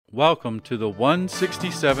Welcome to the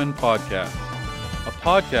 167 Podcast, a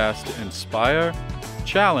podcast to inspire,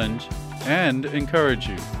 challenge, and encourage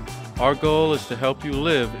you. Our goal is to help you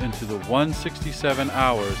live into the 167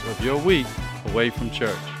 hours of your week away from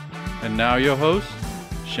church. And now your host,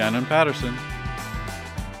 Shannon Patterson.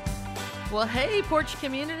 Well, hey, Porch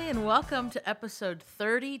Community, and welcome to episode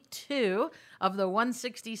 32 of the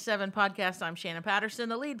 167 Podcast. I'm Shannon Patterson,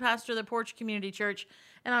 the lead pastor of the Porch Community Church,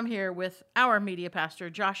 and I'm here with our media pastor,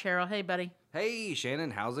 Josh Harrell. Hey, buddy. Hey,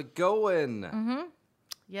 Shannon, how's it going?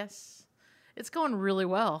 Yes, it's going really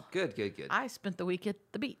well. Good. I spent the week at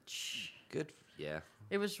the beach. Good, yeah.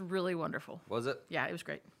 It was really wonderful. Was it? Yeah, it was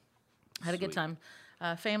great. Had a good Sweet.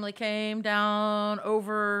 time. Family came down,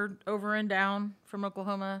 over and down from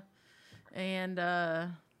Oklahoma, and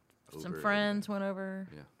some friends went over.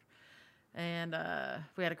 Yeah. And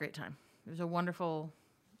we had a great time. It was a wonderful,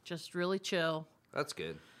 just really chill. That's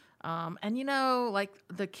good. And you know, like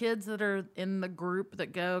the kids that are in the group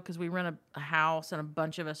that go, because we rent a house and a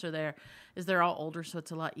bunch of us are there, they're all older, so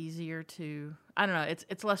it's a lot easier to, I don't know,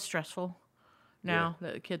 it's less stressful now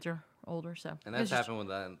that the kids are older. So And that's happened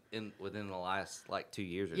within the last, 2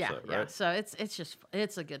 years or so, right? Yeah, so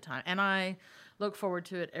it's a good time. And I look forward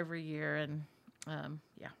to it every year, and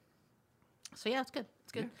yeah. So yeah, it's good.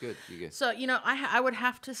 It's good. Yeah, good. You good? So, you know, I would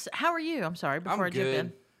have to say, how are you? I'm sorry, before I jump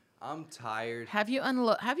in. I'm tired. Have you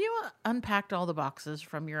unpacked all the boxes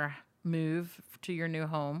from your move to your new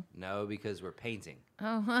home? No, because we're painting.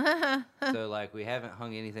 Oh. So, we haven't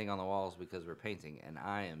hung anything on the walls because we're painting, and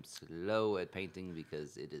I am slow at painting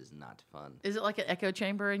because it is not fun. Is it like an echo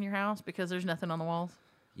chamber in your house because there's nothing on the walls?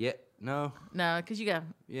 Yeah, no. No, because you got...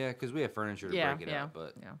 Yeah, because we have furniture to break it up,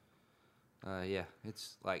 but... Yeah.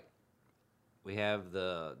 It's we have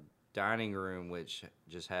the dining room, which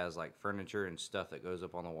just has furniture and stuff that goes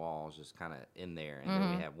up on the walls, just kind of in there. And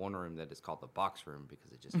then we have one room that is called the box room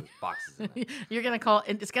because it just has boxes in it.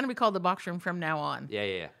 It's going to be called the box room from now on.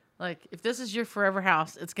 Yeah. Like, if this is your forever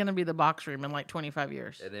house, it's going to be the box room in 25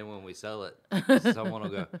 years. And then when we sell it, someone will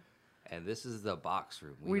go, and this is the box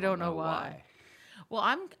room. We don't know why.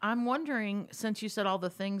 Well, I'm wondering, since you said all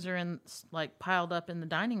the things are in piled up in the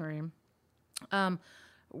dining room,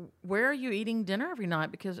 where are you eating dinner every night?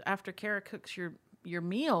 Because after Kara cooks your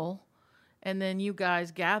meal, and then you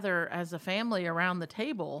guys gather as a family around the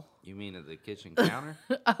table. You mean at the kitchen counter?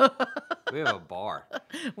 We have a bar.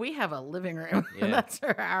 We have a living room. Yeah. That's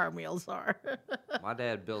where our meals are. My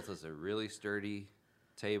dad built us a really sturdy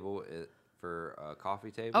table for a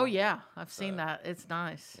coffee table. Oh, yeah. I've seen that. It's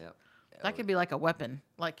nice. Yep. That could be like a weapon.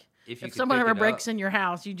 Like, If if someone pick ever it breaks up. in your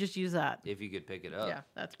house, you just use that. If you could pick it up. Yeah,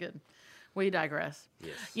 that's good. We digress.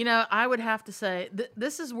 Yes. You know, I would have to say,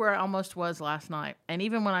 this is where I almost was last night. And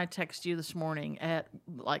even when I texted you this morning at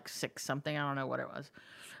 6 something, I don't know what it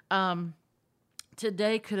was.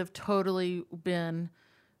 Today could have totally been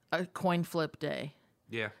a coin flip day.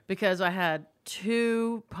 Yeah. Because I had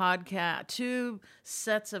two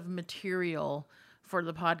sets of material for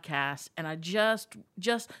the podcast. And I just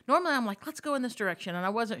normally I'm like, let's go in this direction. And I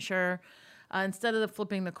wasn't sure. Instead of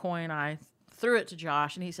flipping the coin, I threw it to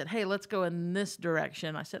Josh, and he said, hey, let's go in this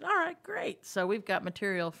direction. I said, all right, great. So we've got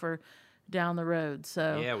material for down the road.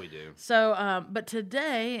 So Yeah, we do. So, but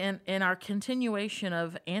today, in our continuation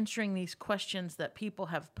of answering these questions that people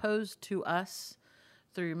have posed to us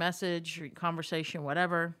through message, conversation,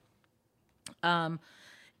 whatever,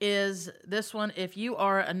 is this one. If you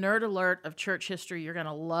are a nerd alert of church history, you're going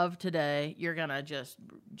to love today. You're going to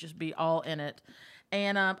just be all in it.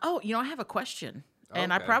 And, I have a question.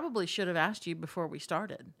 And I Okay. probably should have asked you before we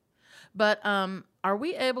started. But are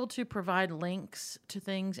we able to provide links to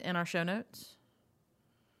things in our show notes?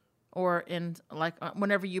 Or in,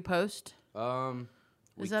 whenever you post? We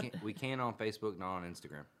can on Facebook, not on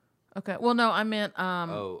Instagram. Okay. Well, no, I meant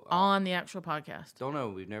on the actual podcast. Don't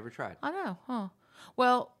know. We've never tried. I know, huh?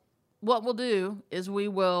 Well, what we'll do is we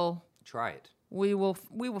will Try it.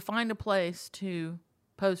 find a place to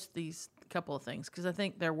post these couple of things, because I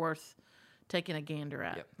think they're worth taking a gander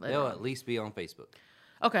at. Yep. later They'll on. at least be on Facebook.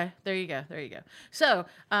 Okay, there you go. So,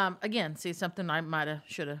 again, see, something I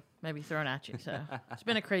should have maybe thrown at you. So, it's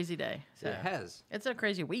been a crazy day. So. It has. It's a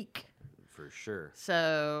crazy week. For sure.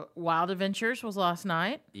 So, Wild Adventures was last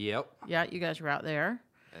night. Yep. Yeah, you guys were out there.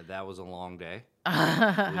 And that was a long day. We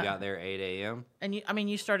got there 8 a.m. And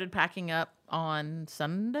you started packing up on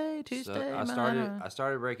Sunday, Tuesday? So I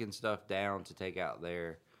started breaking stuff down to take out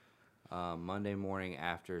there Monday morning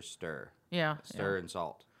after Stir Yeah. and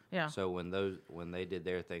Salt. Yeah. So when they did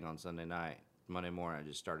their thing on Sunday night, Monday morning, I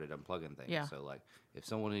just started unplugging things. Yeah. So, like, if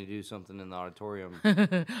someone needed to do something in the auditorium,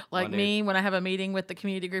 like Monday- me, when I have a meeting with the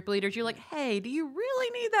community group leaders, you're like, hey, do you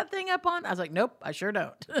really need that thing up on? I was like, nope, I sure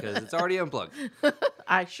don't. because it's already unplugged.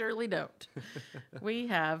 I surely don't. We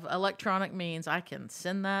have electronic means. I can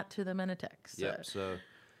send that to them in a text. Yep.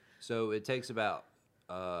 So it takes about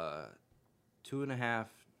 2.5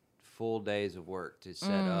 full days of work to set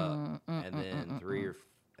up, and then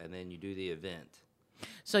and then you do the event.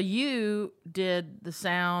 So you did the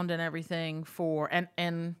sound and everything for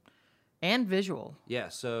and visual Yeah.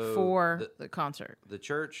 So for the concert. the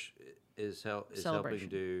church is helping Celebration.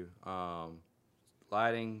 do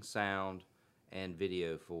lighting, sound, and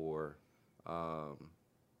video for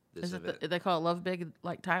this Is it event. they call it Love Big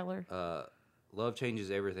like Tyler? Love changes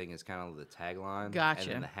everything is kind of the tagline. Gotcha.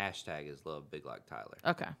 And then the hashtag is Love Big Like Tyler.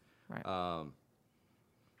 Okay. Right.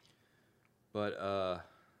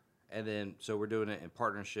 And then so we're doing it in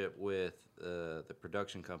partnership with the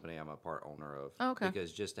production company I'm a part owner of. Okay.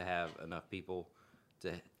 Because just to have enough people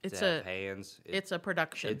to It's have hands. it's a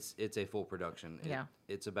production. It's a full production. Yeah.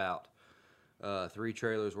 It's about 3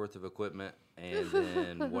 trailers worth of equipment and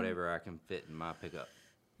then whatever I can fit in my pickup.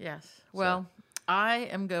 Yes. Well, I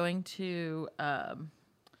am going to. I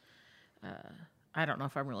don't know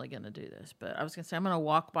if I'm really going to do this, but I was going to say I'm going to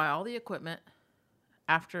walk by all the equipment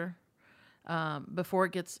after, before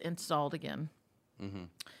it gets installed again, and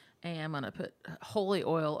I'm going to put holy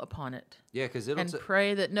oil upon it. Yeah, because and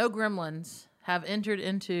pray that no gremlins have entered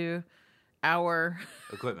into our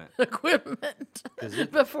equipment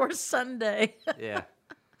before Sunday. Yeah.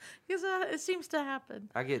 Because it seems to happen.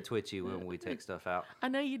 I get twitchy when we take stuff out. I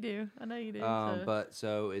know you do. But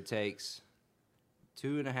so it takes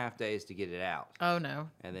 2.5 days to get it out. Oh, no.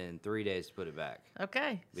 And then 3 days to put it back.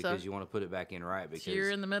 Okay. Because you want to put it back in right. Because you're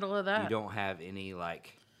in the middle of that. You don't have any,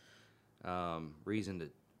 reason to...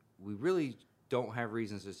 We really don't have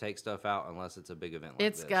reasons to take stuff out unless it's a big event like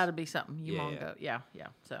this. It's got to be something you want to go. Yeah.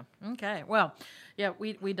 So, okay. Well, yeah,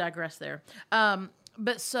 we digress there.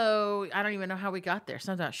 But so I don't even know how we got there.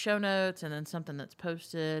 Something about show notes and then something that's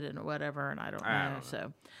posted and whatever, and I don't know.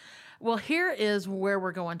 So, well, here is where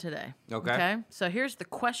we're going today. Okay. So here's the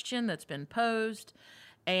question that's been posed.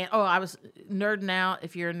 And, I was nerding out.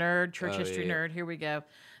 If you're a nerd, church history nerd, here we go.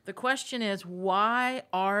 The question is, why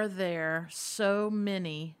are there so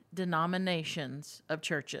many denominations of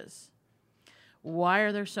churches? Why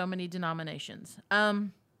are there so many denominations?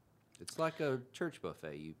 It's like a church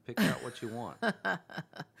buffet. You pick out what you want.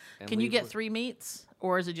 Can you get 3 meats,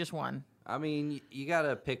 or is it just one? I mean, you got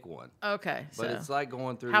to pick one. Okay. But it's like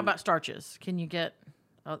going through... How about starches? Can you get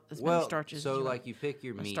as many starches so as you like want? you pick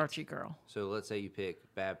your meat. Starchy girl. So let's say you pick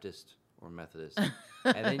Baptist or Methodist.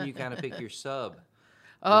 And then you kind of pick your sub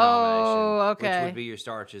Oh, okay. Which would be your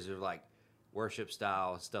starches of like worship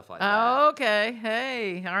style, stuff like that. Oh, okay.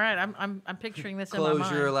 Hey, all right. I'm picturing this in my mind.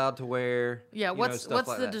 Clothes you're allowed to wear. Yeah. What's like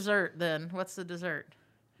the that. dessert then? What's the dessert?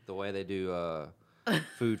 The way they do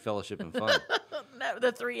food, fellowship, and fun. No,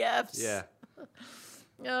 the 3 F's. Yeah.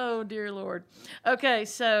 Oh, dear Lord. Okay,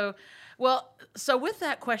 so with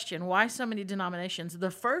that question, why so many denominations?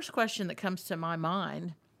 The first question that comes to my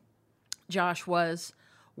mind, Josh, was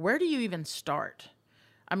where do you even start?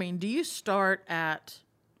 I mean, do you start at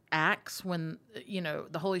Acts when,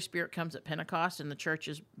 the Holy Spirit comes at Pentecost and the church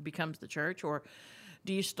becomes the church? Or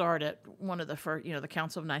do you start at one of the first, the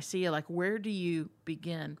Council of Nicaea? Like, where do you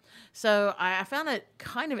begin? So I found it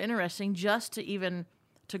kind of interesting just to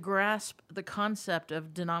grasp the concept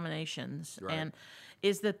of denominations, Right. and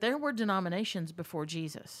is that there were denominations before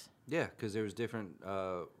Jesus. Yeah, because there was different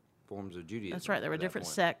forms of Judaism. That's right. There were at that different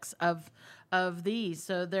point. sects of these.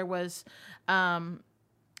 So there was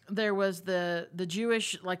the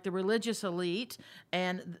Jewish, like the religious elite,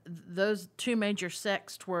 and those 2 major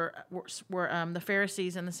sects were the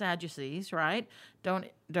Pharisees and the Sadducees. Right? Don't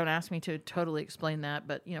ask me to totally explain that,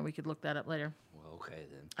 but we could look that up later. Okay,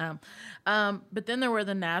 then. But then there were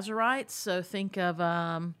the Nazarites. So think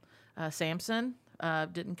of Samson.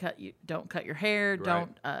 Don't cut your hair. Right.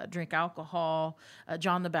 Don't drink alcohol.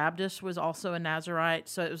 John the Baptist was also a Nazarite.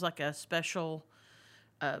 So it was like a special,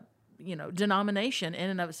 denomination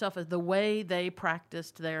in and of itself, as the way they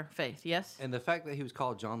practiced their faith. Yes. And the fact that he was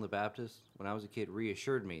called John the Baptist when I was a kid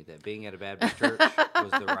reassured me that being at a Baptist church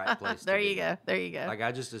was the right place. There to you be. go. There you go. Like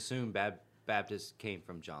I just assumed Baptist came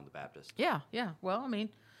from John the Baptist. Yeah. Well, I mean,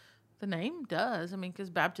 the name does. I mean, because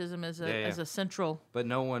baptism is a central. But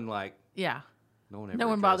no one Yeah. No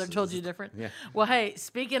one bothered told you different. Yeah. Well, hey,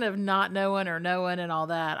 speaking of not knowing or knowing and all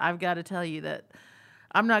that, I've got to tell you that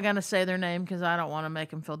I'm not going to say their name because I don't want to make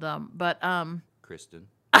them feel dumb. But Kristen.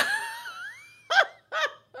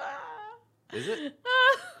 Is it?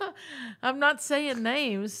 I'm not saying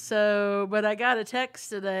names, but I got a text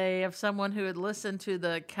today of someone who had listened to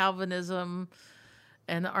the Calvinism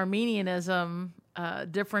and the Arminianism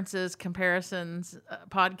differences, comparisons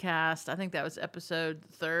podcast. I think that was episode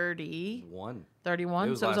 31.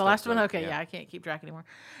 31. So it was the last one. Okay, yeah, I can't keep track anymore.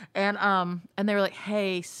 And they were like,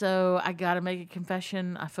 "Hey, so I got to make a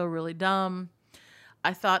confession. I feel really dumb.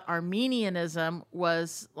 I thought Arminianism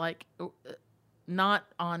was like not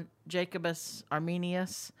on Jacobus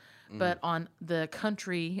Arminius, but on the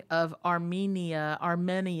country of Armenia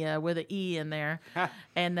with an E in there,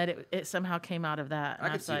 and that it somehow came out of that." And I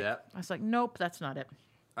could see that. I was like, nope, that's not it.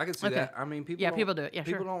 I can see that. I mean, people do it. Yeah,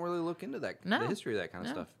 people don't really look into that, the history of that kind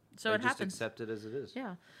of stuff. So they it just happens. accept it as it is.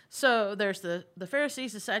 Yeah. So there's the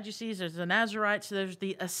Pharisees, the Sadducees, there's the Nazarites, there's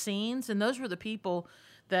the Essenes, and those were the people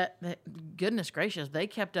that, goodness gracious, they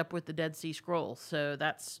kept up with the Dead Sea Scrolls. So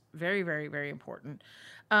that's very, very, very important.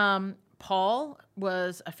 Paul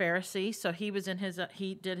was a Pharisee, so he was in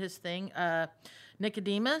he did his thing.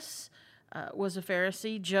 Nicodemus was a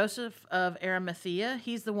Pharisee. Joseph of Arimathea,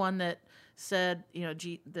 he's the one that said,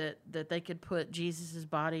 that they could put Jesus's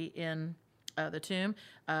body in the tomb.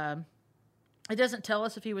 It doesn't tell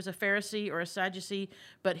us if he was a Pharisee or a Sadducee,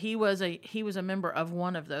 but he was a member of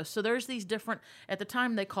one of those. So there's these different. At the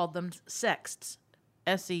time, they called them sects.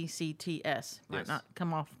 SECTS might not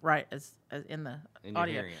come off right as in the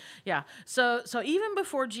audio. Yeah. So even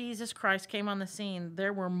before Jesus Christ came on the scene,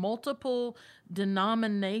 there were multiple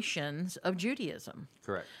denominations of Judaism.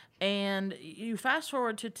 Correct. And you fast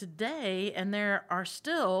forward to today, and there are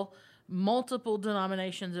still multiple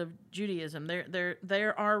denominations of Judaism.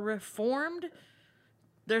 There are Reformed.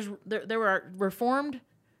 There are Reformed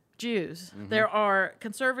Jews. Mm-hmm. There are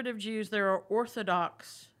conservative Jews. There are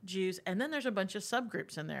Orthodox Jews, and then there's a bunch of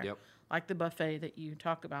subgroups in there, like the buffet that you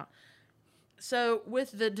talk about. So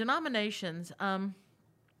with the denominations,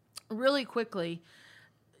 really quickly,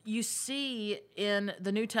 you see in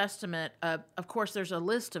the New Testament, of course, there's a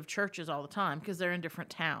list of churches all the time because they're in different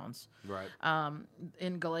towns. Right.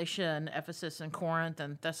 In Galatia and Ephesus and Corinth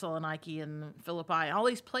and Thessaloniki and Philippi, all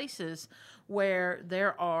these places where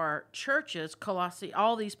there are churches, Colossae,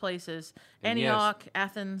 all these places, Antioch,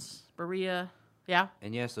 Athens, Berea. Yeah.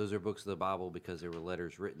 And yes, those are books of the Bible because there were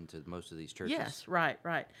letters written to most of these churches. Yes,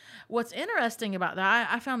 right. What's interesting about that,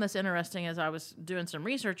 I found this interesting as I was doing some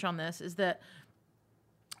research on this, is that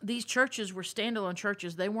these churches were standalone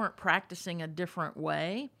churches. They weren't practicing a different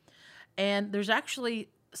way. And there's actually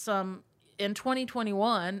in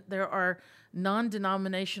 2021, there are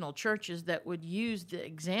non-denominational churches that would use the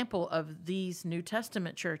example of these New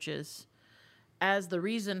Testament churches as the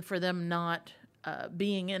reason for them not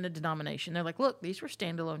being in a denomination. They're like, look, these were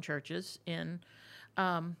standalone churches in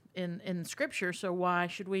Scripture, so why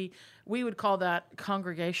should we would call that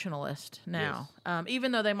congregationalist now. Yes.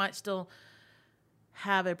 Even though they might still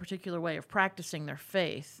have a particular way of practicing their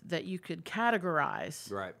faith that you could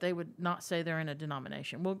categorize. Right. They would not say they're in a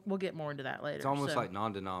denomination. We'll get more into that later. It's almost like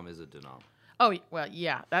non-denom is a denom. Oh, well,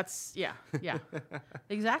 yeah. Yeah.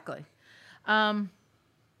 Exactly.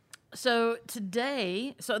 So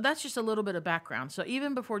today, that's just a little bit of background. So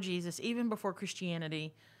even before Jesus, even before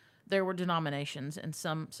Christianity, there were denominations in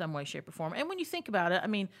some way, shape, or form. And when you think about it, I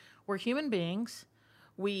mean, we're human beings.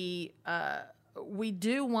 We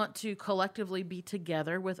do want to collectively be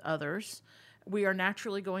together with others. We are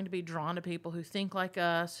naturally going to be drawn to people who think like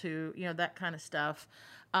us, who, that kind of stuff.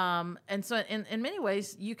 And so in many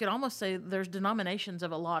ways, you could almost say there's denominations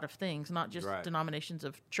of a lot of things, not just denominations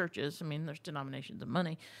of churches. I mean, there's denominations of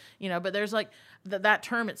money, but there's like that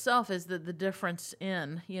term itself is the difference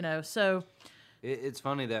in, so. It's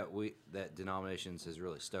funny that denominations has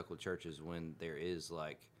really stuck with churches when there is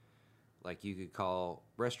like you could call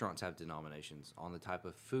restaurants have denominations on the type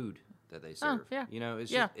of food that they serve. Oh,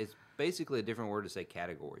 yeah. It's basically a different word to say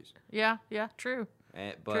categories. Yeah, true.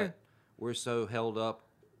 But true. We're so held up,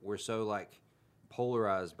 we're so like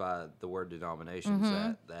polarized by the word denominations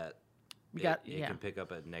that it can pick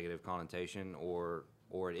up a negative connotation or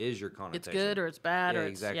it is your connotation. It's good or it's bad or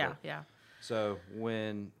exactly. It's yeah. So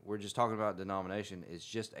when we're just talking about denomination, it's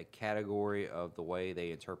just a category of the way they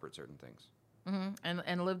interpret certain things. Mm-hmm.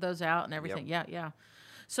 And live those out and everything. Yep. Yeah.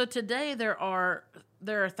 So today there are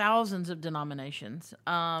thousands of denominations.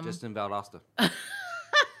 Just in Valdosta.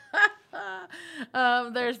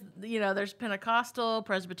 There's Pentecostal,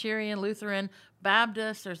 Presbyterian, Lutheran,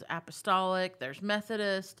 Baptist, there's Apostolic, there's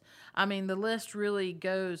Methodist. I mean, the list really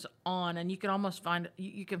goes on, and you can almost find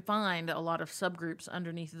a lot of subgroups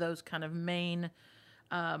underneath those kind of main,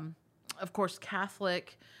 of course,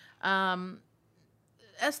 Catholic.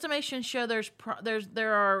 Estimations show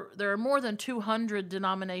there are more than 200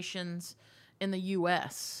 denominations in the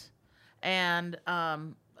U.S. and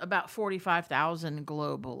about 45,000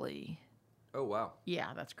 globally. Oh, wow.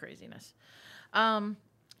 Yeah, that's craziness. I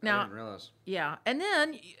Now, didn't realize. yeah, and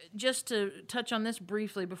then just to touch on this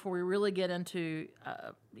briefly before we really get into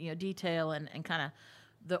detail and kind of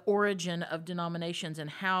the origin of denominations and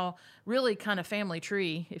how really kind of family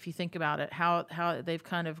tree, if you think about it, how they've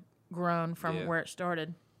kind of grown from where it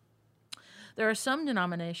started. There are some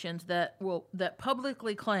denominations that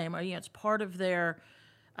publicly claim, or it's part of their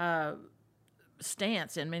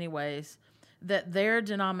stance in many ways, that their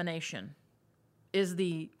denomination is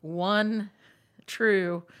the one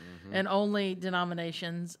true and only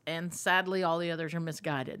denominations, and sadly all the others are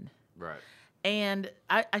misguided. Right. And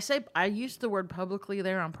I use the word publicly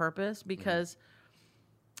there on purpose because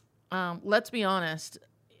let's be honest,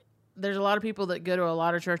 there's a lot of people that go to a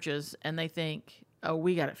lot of churches and they think, oh,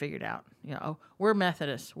 we got it figured out. Oh, we're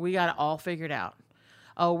Methodists, we got it all figured out.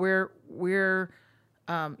 Oh, we're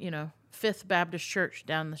Fifth Baptist Church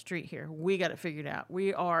down the street here, we got it figured out.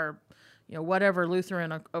 We are whatever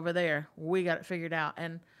Lutheran over there, we got it figured out.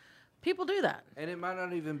 And people do that. And it might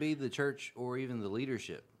not even be the church or even the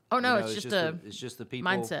leadership. Oh no, it's just the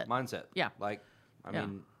people mindset. Yeah. Like, I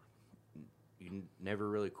mean, you never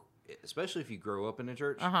really, especially if you grow up in a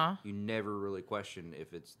church, you never really question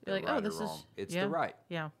if it's the right or wrong. It's the right.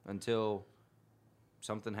 Yeah. Until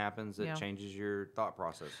something happens that changes your thought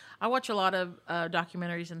process. I watch a lot of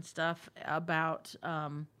documentaries and stuff about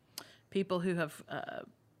people who have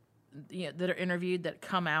that are interviewed that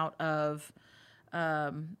come out of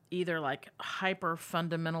either like hyper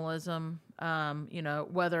fundamentalism,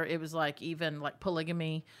 whether it was like even like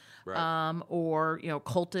polygamy, right. Or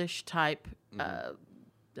cultish type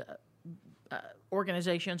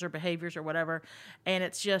organizations or behaviors or whatever, and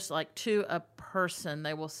it's just like to a person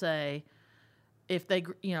they will say, if they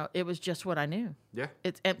it was just what I knew. Yeah.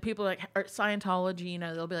 And people like or Scientology,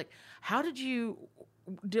 they'll be like, how did you?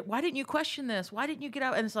 Why didn't you question this? Why didn't you get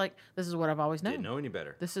out? And it's like, this is what I've always known. Didn't know any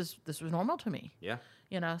better. This was normal to me. Yeah.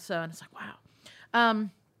 So, and it's like, wow.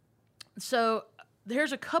 So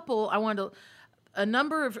there's a couple, a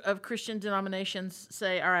number of Christian denominations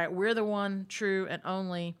say, all right, we're the one true and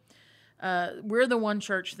only, we're the one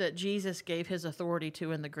church that Jesus gave his authority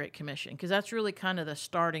to in the Great Commission. Because that's really kind of the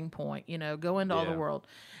starting point, go into all the world.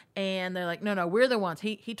 And they're like, no, we're the ones.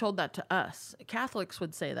 He told that to us. Catholics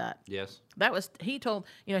would say that. Yes. He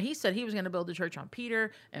said he was going to build the church on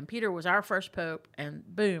Peter, and Peter was our first pope, and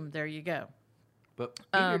boom, there you go. But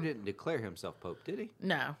Peter didn't declare himself pope, did he?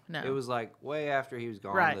 No. It was like way after he was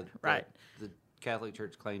gone. Right. The Catholic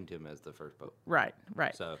Church claimed him as the first pope. Right.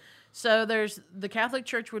 So there's the Catholic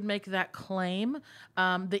Church would make that claim.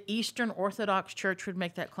 The Eastern Orthodox Church would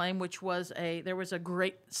make that claim, which was there was a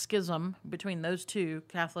great schism between those two,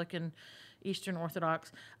 Catholic and Eastern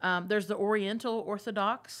Orthodox. There's the Oriental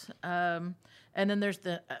Orthodox, and then there's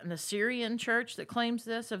an Assyrian Church that claims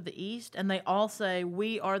this of the East, and they all say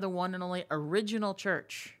we are the one and only original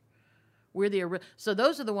church. We're so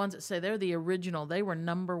those are the ones that say they're the original. They were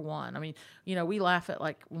number one. I mean, we laugh at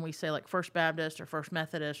like when we say like First Baptist or First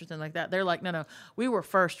Methodist or something like that. They're like, no, we were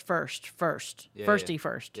first, Yeah. firsty.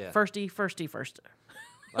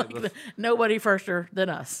 Like Nobody firster than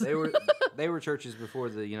us. They were churches before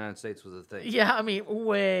the United States was a thing. Yeah, I mean,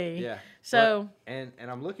 way. Yeah. So and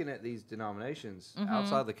I'm looking at these denominations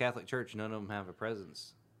outside the Catholic Church. None of them have a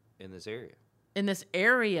presence in this area. In this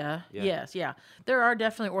area, Yeah. yes, yeah. There are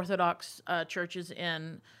definitely Orthodox churches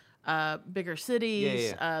in bigger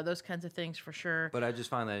cities, those kinds of things for sure. But I just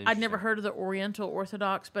find that interesting. I'd never heard of the Oriental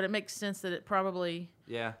Orthodox, but it makes sense that it probably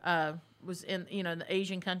was in in the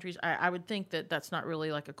Asian countries. I would think that that's not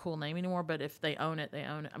really like a cool name anymore, but if they own it, they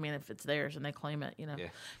own it. I mean, if it's theirs and they claim it, Yeah.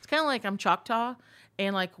 It's kind of like I'm Choctaw,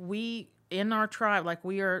 and like in our tribe, like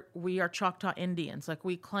we are Choctaw Indians. Like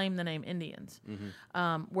we claim the name Indians.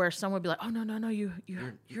 Where some would be like, oh no, you're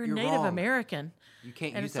Native wrong. American. You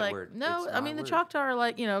can't And use it's that like, word. no, It's I not mean a the word. Choctaw are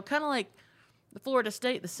like kind of like the Florida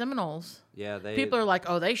State, the Seminoles. Yeah, People are like,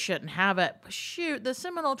 oh, they shouldn't have it. But shoot, the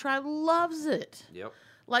Seminole tribe loves it. Yep.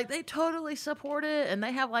 Like they totally support it, and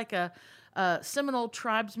they have like a Seminole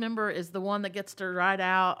tribes member is the one that gets to ride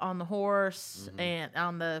out on the horse and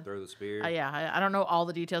on the Throw the spear. I don't know all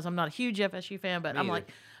the details. I'm not a huge FSU fan, but Me I'm either.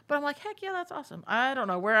 like, heck yeah, that's awesome. I don't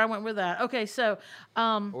know where I went with that. Okay, so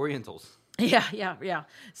Orientals. yeah.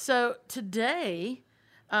 So today,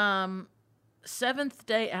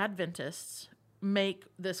 Seventh-day Adventists make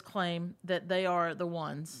this claim that they are the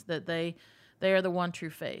ones, that they are the one true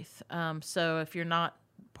faith. So if you're not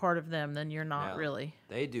part of them, then you're not Now, really.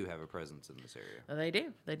 They do have a presence in this area. They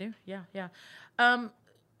do. Yeah.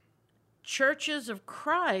 Churches of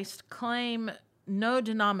Christ claim no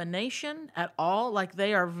denomination at all. Like,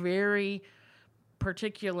 they are very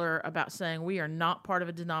particular about saying we are not part of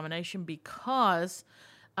a denomination because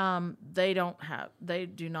they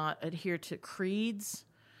do not adhere to creeds.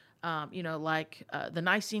 Like the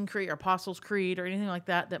Nicene Creed or Apostles' Creed or anything like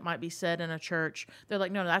that might be said in a church. They're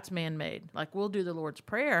like, no, that's man-made. Like, we'll do the Lord's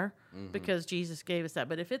Prayer because Jesus gave us that.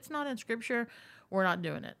 But if it's not in Scripture, we're not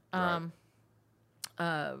doing it. Right.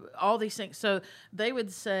 All these things. So they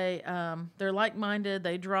would say they're like-minded,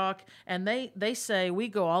 they draw, and they say we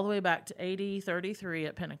go all the way back to AD 33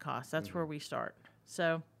 at Pentecost. That's where we start.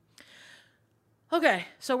 So, okay.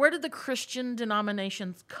 So where did the Christian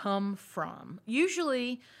denominations come from?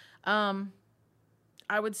 Usually,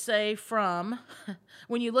 I would say from,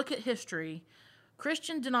 when you look at history,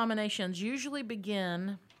 Christian denominations usually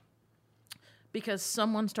begin because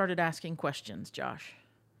someone started asking questions, Josh.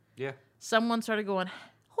 Yeah. Someone started going,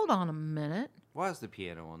 hold on a minute. Why is the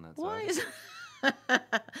piano on that Why side? is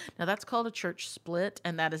Now, that's called a church split,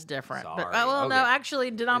 and that is different. Sorry. But, no, Okay.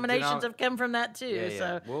 actually, denominations have come from that, too. Yeah, yeah.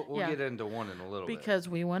 So, We'll yeah. get into one in a little bit. Because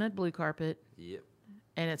we wanted blue carpet, Yep.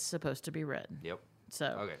 and it's supposed to be red. Yep.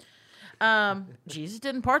 So, Okay. Jesus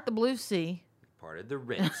didn't part the blue sea. Parted the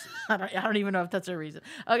Red Sea. I don't even know if that's a reason.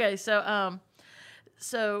 Okay,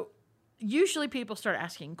 so usually people start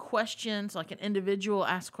asking questions, like an individual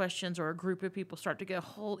asks questions, or a group of people start to go,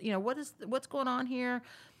 what's going on here?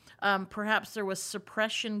 Perhaps there was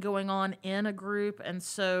suppression going on in a group, and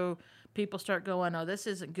so people start going, oh, this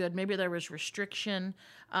isn't good. Maybe there was restriction.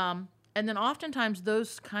 And then oftentimes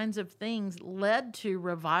those kinds of things led to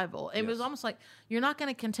revival. It was almost like you're not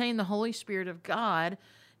going to contain the Holy Spirit of God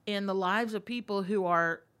in the lives of people who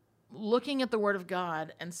are looking at the Word of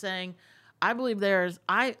God and saying, I believe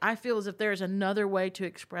I feel as if there's another way to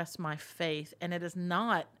express my faith, and it is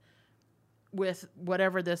not with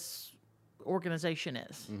whatever this organization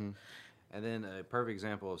is. Mm-hmm. And then a perfect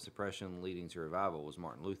example of suppression leading to revival was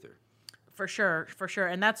Martin Luther. For sure.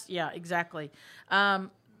 And that's, exactly.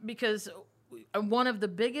 Because one of the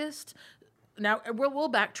biggest... Now,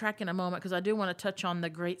 we'll backtrack in a moment because I do want to touch on the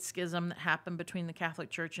great schism that happened between the Catholic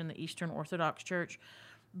Church and the Eastern Orthodox Church.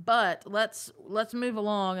 But let's move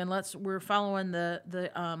along, and we're following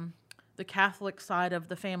the Catholic side of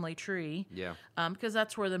the family tree. Yeah. Because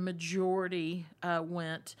that's where the majority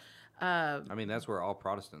went. That's where all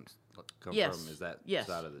Protestants come from, is that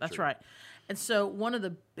side of the that's church. right. And so one of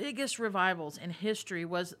the biggest revivals in history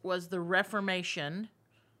was the Reformation.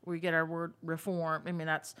 We get our word reform.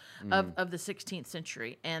 That's of the 16th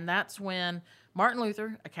century. And that's when Martin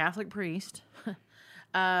Luther, a Catholic priest,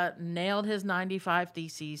 nailed his 95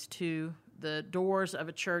 Theses to the doors of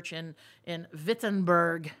a church in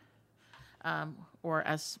Wittenberg, or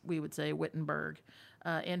as we would say, Wittenberg,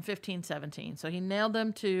 in 1517. So he nailed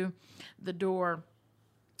them to the door.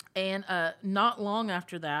 And not long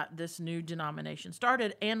after that, this new denomination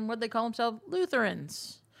started. And what they call themselves?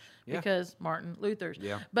 Lutherans. Yeah. Because Martin Luther's.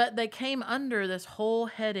 Yeah. But they came under this whole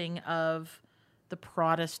heading of the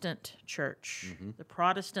Protestant church, the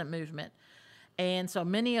Protestant movement. And so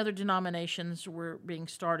many other denominations were being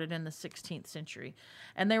started in the 16th century.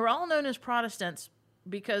 And they were all known as Protestants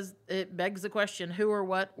because it begs the question, who or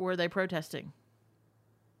what were they protesting?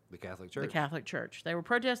 The Catholic Church. The Catholic Church. They were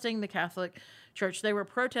protesting the Catholic Church. They were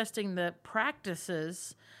protesting the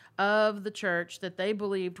practices of the church that they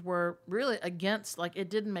believed were really against, like, it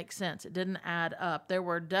didn't make sense. It didn't add up. There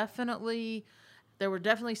were definitely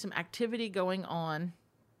some activity going on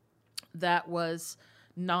that was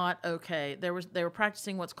not okay. They were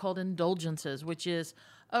practicing what's called indulgences, which is,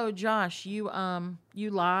 oh, Josh, you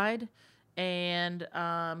lied and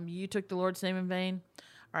you took the Lord's name in vain.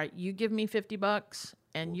 All right, you give me $50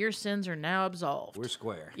 and your sins are now absolved. We're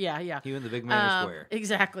square. Yeah. You and the big man are square.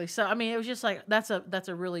 Exactly. So it was just like that's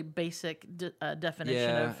a really basic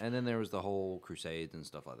definition of. And then there was the whole Crusades and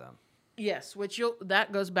stuff like that. Yes,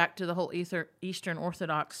 that goes back to the whole Eastern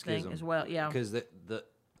Orthodox thing as well. Yeah. Because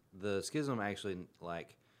the schism actually,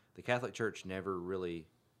 like, the Catholic Church never really,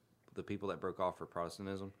 the people that broke off for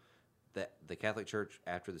Protestantism, that the Catholic Church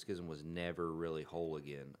after the schism was never really whole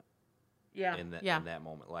again. Yeah. In that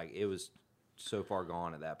moment, like, it was so far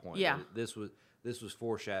gone at that point. Yeah. This was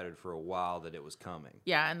foreshadowed for a while that it was coming.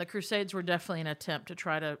 Yeah, and the Crusades were definitely an attempt to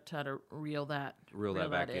try to reel that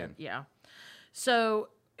back in. Yeah. So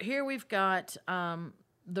here we've got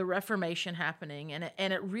the Reformation happening,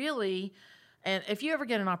 and it really, and if you ever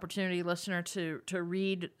get an opportunity, listener, to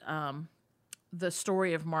read the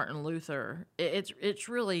story of Martin Luther, it's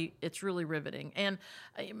really riveting. And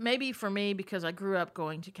maybe for me, because I grew up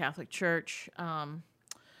going to Catholic church,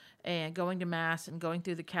 and going to Mass and going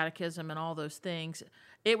through the catechism and all those things,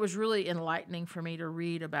 it was really enlightening for me to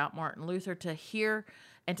read about Martin Luther, to hear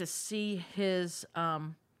and to see his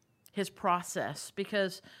process,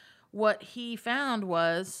 because what he found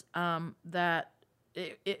was that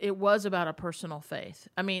it was about a personal faith.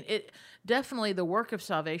 I mean, it definitely, the work of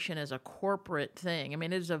salvation is a corporate thing. I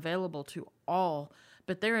mean, it is available to all,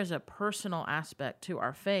 but there is a personal aspect to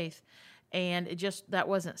our faith, and that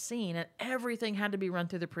wasn't seen. And everything had to be run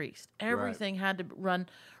through the priest. Everything had to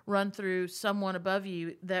run through someone above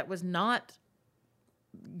you that was not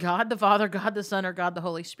God the Father, God the Son, or God the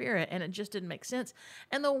Holy Spirit, and it just didn't make sense.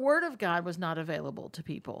 And the Word of God was not available to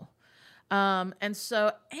people. And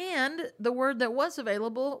the word that was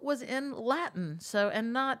available was in Latin.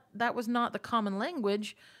 That was not the common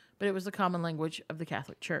language, but it was the common language of the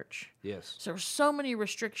Catholic Church. Yes. So there were so many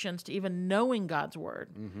restrictions to even knowing God's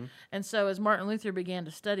word. Mm-hmm. And so as Martin Luther began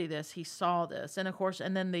to study this, he saw this. And of course,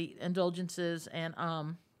 and then the indulgences and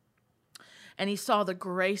he saw the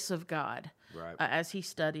grace of God as he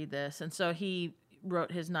studied this. And so he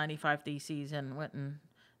wrote his 95 Theses and went and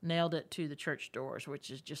nailed it to the church doors, which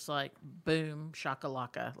is just like, boom,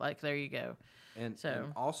 shakalaka. Like, there you go. And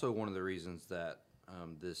also one of the reasons that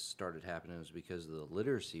this started happening was because the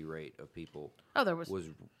literacy rate of people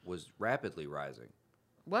was rapidly rising.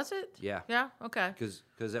 Was it? Yeah. Yeah, okay.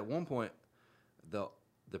 Because at one point,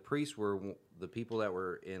 the priests were the people that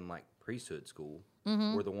were in, like, priesthood school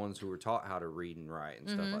were the ones who were taught how to read and write and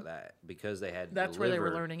stuff like that, because they had to That's where they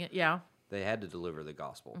were learning it, yeah. They had to deliver the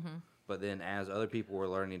gospel. But then as other people were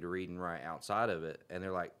learning to read and write outside of it, and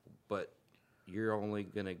they're like, but you're only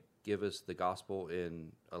going to give us the gospel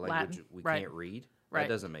in a language Latin. we Right. can't read? Right. That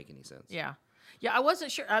doesn't make any sense. Yeah. Yeah, I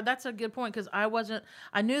wasn't sure. That's a good point, because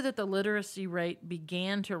I knew that the literacy rate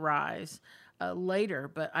began to rise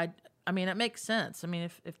later, but I mean, it makes sense. I mean,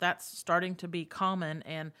 if that's starting to be common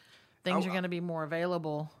and things are going to be more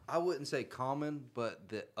available. I wouldn't say common, but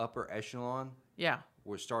the upper echelon. Yeah.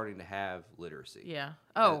 We're starting to have literacy. Yeah.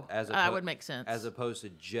 Oh, that would make sense. As opposed to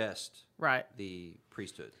just the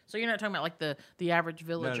priesthood. So you're not talking about like the average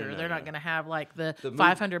villager. No, They're not going to have like the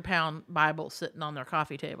 500-pound Bible sitting on their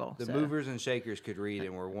coffee table. The movers and shakers could read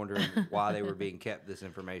and were wondering why they were being kept this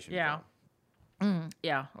information from.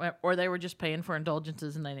 Yeah. Or they were just paying for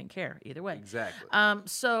indulgences and they didn't care. Either way. Exactly.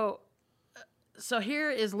 So here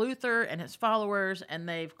is Luther and his followers, and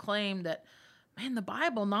they've claimed that, man, the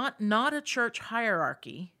Bible, not a church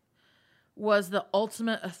hierarchy, was the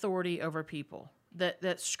ultimate authority over people.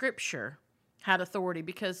 That Scripture had authority,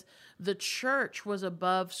 because the church was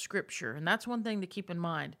above Scripture. And that's one thing to keep in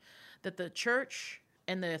mind, that the church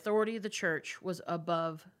and the authority of the church was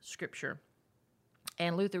above Scripture.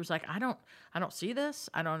 And Luther was like, I don't see this.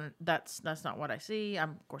 That's not what I see. I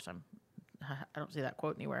don't see that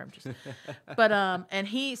quote anywhere. But and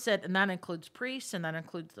he said, and that includes priests, and that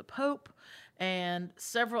includes the Pope, and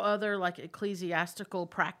several other like ecclesiastical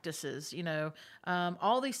practices,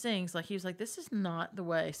 all these things. Like, he was like, this is not the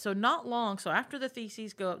way. So not long. So after the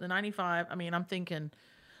theses go up to 95, I mean, I'm thinking,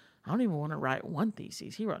 I don't even want to write one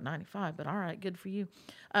thesis. He wrote 95, but all right, good for you.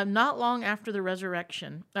 Not long after the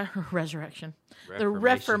Reformation. The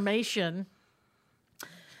Reformation.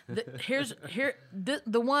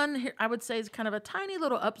 The one here I would say is kind of a tiny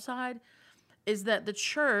little upside, is that the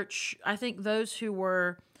church, I think those who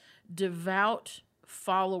were devout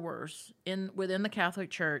followers within the Catholic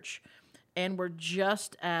Church and were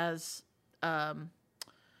just as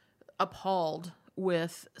appalled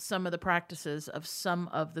with some of the practices of some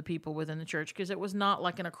of the people within the church, because it was not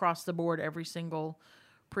like an across the board every single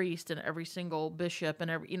priest and every single bishop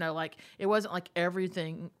and it wasn't like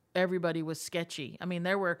everybody was sketchy. I mean,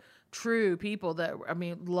 there were true people that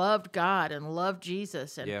loved God and loved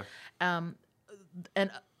Jesus, and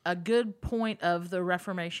a good point of the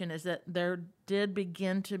Reformation is that there did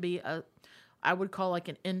begin to be I would call like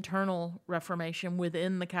an internal reformation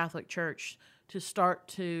within the Catholic Church, to start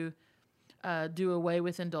to do away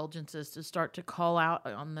with indulgences, to start to call out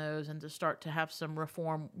on those, and to start to have some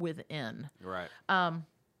reform within. Right.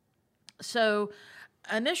 So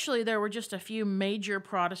initially there were just a few major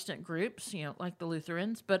Protestant groups, like the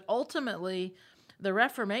Lutherans, but ultimately the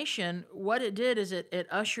Reformation, what it did is it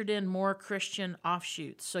ushered in more Christian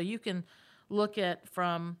offshoots. So you can look at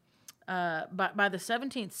from, by the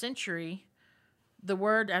 17th century, the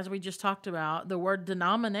word, as we just talked about, the word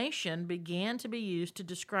denomination began to be used to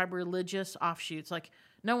describe religious offshoots. Like,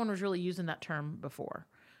 no one was really using that term before.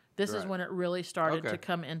 This is when it really started to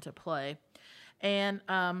come into play. And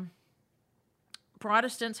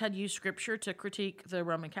Protestants had used Scripture to critique the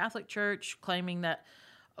Roman Catholic Church, claiming that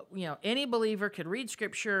any believer could read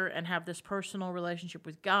Scripture and have this personal relationship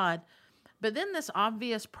with God. But then this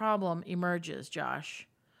obvious problem emerges, Josh.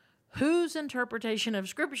 Whose interpretation of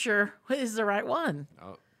Scripture is the right one?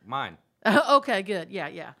 Oh, mine. Okay, good.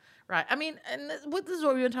 Yeah. Right. I mean, and this is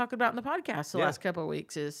what we've been talking about in the podcast the Yeah. last couple of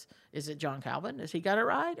weeks. Is it John Calvin? Has he got it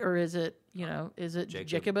right, or is it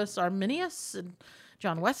Jacobus Arminius and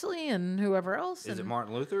John Wesley and whoever else? Is it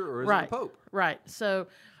Martin Luther or is right, it the Pope? Right. So,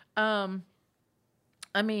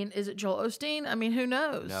 I mean, is it Joel Osteen? I mean, who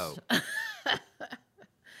knows? No.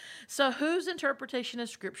 So, whose interpretation of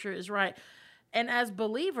Scripture is right? And as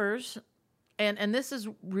believers, and this is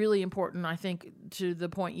really important, I think, to the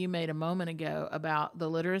point you made a moment ago about the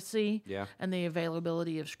literacy and the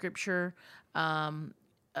availability of Scripture, the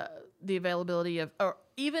availability of, or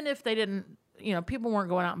even if they didn't, people weren't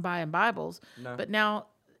going out and buying Bibles, but now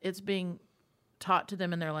it's being taught to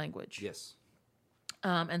them in their language. Yes.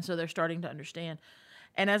 And so they're starting to understand.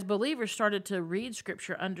 And as believers started to read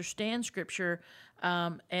Scripture, understand Scripture,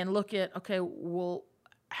 and look at, okay, well,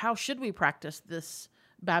 how should we practice this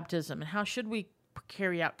baptism, and how should we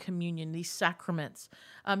carry out communion, these sacraments?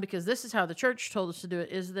 Because this is how the church told us to do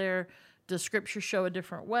it. Does Scripture show a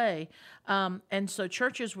different way? And so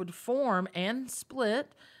churches would form and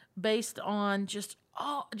split based on just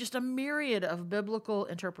a myriad of biblical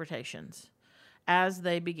interpretations as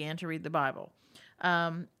they began to read the Bible.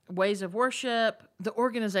 Ways of worship, the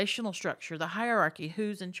organizational structure, the hierarchy,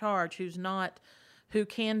 who's in charge, who's not, who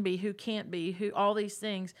can be, who can't be, all these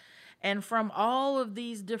things. And from all of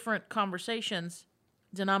these different conversations,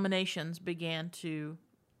 denominations began to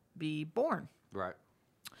be born. Right.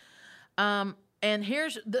 And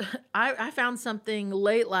here's I found something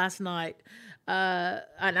late last night, and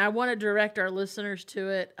I want to direct our listeners to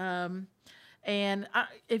it. And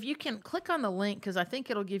if you can click on the link, because I think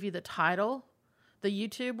it'll give you the title, the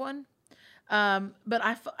YouTube one. But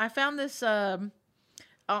I found this a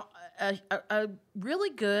really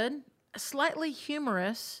good, slightly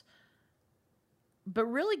humorous, but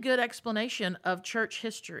really good explanation of church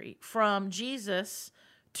history from Jesus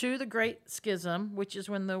to the Great Schism, which is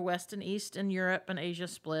when the West and East and Europe and Asia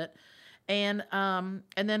split, and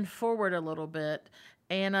then forward a little bit.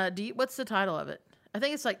 And what's the title of it? I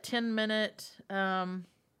think it's like 10-minute.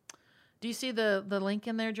 Do you see the link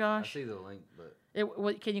in there, Josh? I see the link, but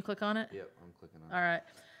can you click on it? Yep, I'm clicking on it.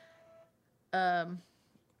 All right.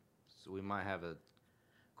 So we might have a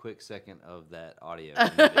quick second of that audio.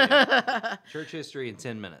 In the video. Church history in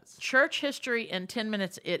 10 minutes. Church history in 10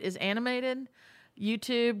 minutes. It is animated.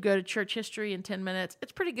 YouTube, go to Church History in 10 minutes.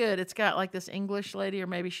 It's pretty good. It's got like this English lady, or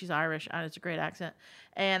maybe she's Irish. It's a great accent.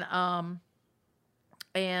 And I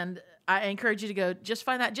encourage you to go just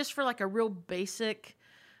find that just for like a real basic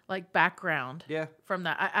like background from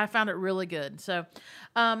that. I found it really good. So,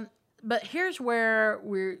 but here's where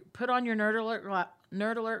we put on your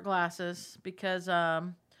Nerd Alert glasses, because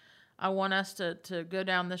I want us to go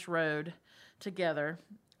down this road together.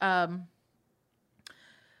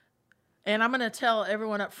 And I'm going to tell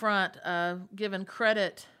everyone up front, giving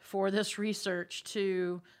credit for this research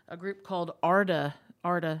to a group called ARDA,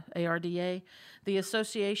 A-R-D-A, the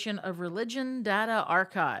Association of Religion Data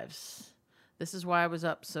Archives. This is why I was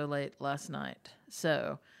up so late last night.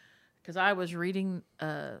 So, because I was reading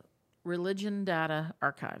Religion Data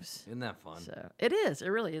Archives. Isn't that fun? So it is. It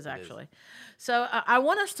really is, actually. So I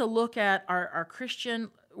want us to look at our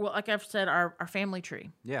Christian, well, like I've said, our family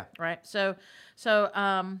tree. Yeah. Right? So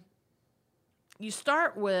you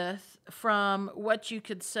start with, from what you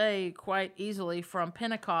could say quite easily, from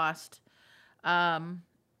Pentecost,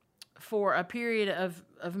 for a period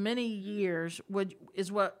of many years,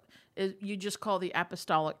 is what you just call the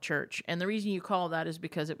Apostolic Church. And the reason you call that is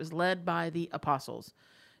because it was led by the apostles.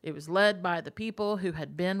 It was led by the people who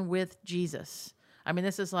had been with Jesus. I mean,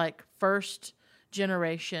 this is like first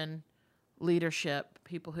generation leadership,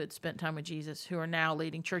 people who had spent time with Jesus, who are now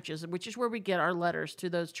leading churches, which is where we get our letters to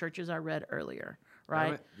those churches I read earlier,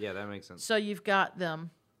 right? That makes sense. So you've got them.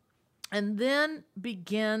 And then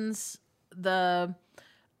begins the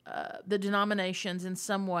denominations in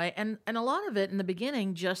some way. And a lot of it in the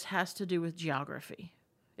beginning just has to do with geography.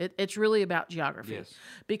 It's really about geography. Yes.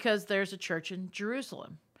 Because there's a church in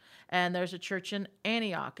Jerusalem, and there's a church in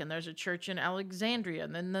Antioch, and there's a church in Alexandria,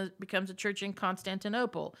 and then there becomes a church in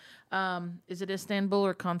Constantinople. Is it Istanbul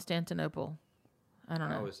or Constantinople? I don't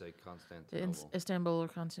know. I always say Constantinople. Istanbul or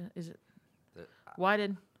Constantinople? Is it?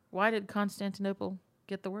 Why did Constantinople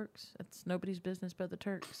get the works? It's nobody's business but the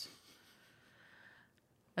Turks.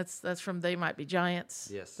 That's from They Might Be Giants.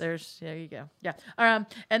 Yes. There you go. Yeah.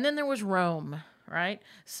 And then there was Rome, right?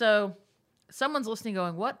 So someone's listening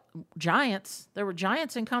going, what? Giants? There were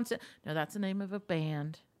giants in Constant? No, that's the name of a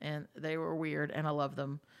band, and they were weird, and I love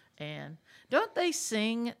them. And don't they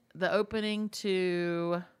sing the opening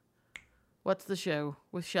to what's the show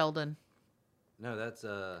with Sheldon? No, that's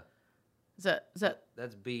Is that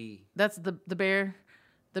that's B that's the bear?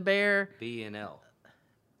 The bear. B and L.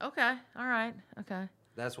 Okay. All right. Okay.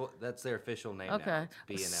 That's their official name Okay. now. It's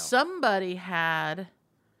B and L. Somebody had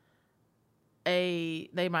a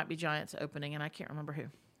They Might Be Giants opening, and I can't remember who.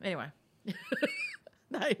 Anyway.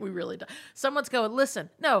 No, we really don't. Someone's going, listen,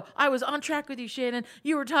 no, I was on track with you, Shannon.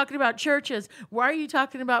 You were talking about churches. Why are you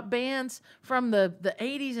talking about bands from the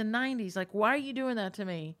 80s and 90s? Like, why are you doing that to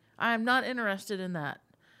me? I am not interested in that.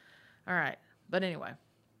 All right. But anyway,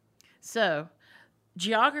 so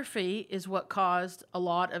geography is what caused a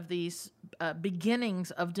lot of these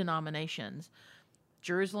beginnings of denominations.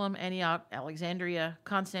 Jerusalem, Antioch, Alexandria,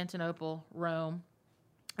 Constantinople, Rome.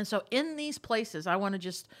 And so in these places, I'm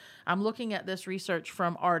looking at this research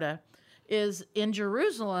from ARDA, is in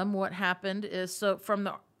Jerusalem, what happened is, so from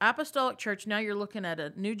the apostolic church, now you're looking at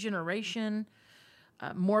a new generation,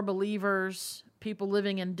 more believers, people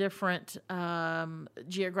living in different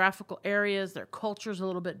geographical areas, their culture's a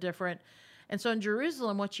little bit different. And so in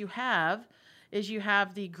Jerusalem, what you have is you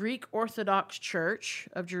have the Greek Orthodox Church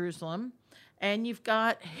of Jerusalem, and you've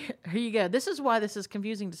got, here you go. This is why this is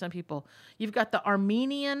confusing to some people. You've got the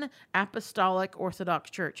Armenian Apostolic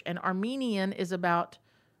Orthodox Church, and Armenian is about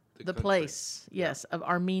the place, yes, of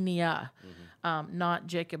Armenia, not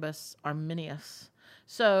Jacobus Arminius.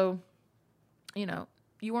 So,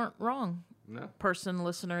 you weren't wrong,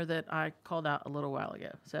 listener that I called out a little while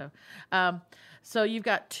ago. So you've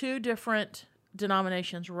got two different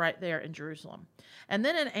denominations right there in Jerusalem. And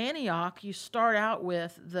then in Antioch, you start out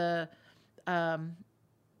with the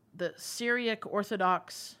Syriac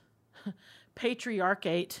Orthodox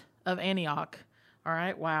Patriarchate of Antioch. All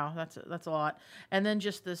right, wow, that's a lot. And then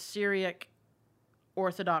just the Syriac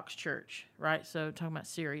Orthodox Church, right? So talking about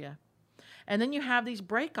Syria. And then you have these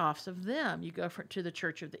breakoffs of them. You go to the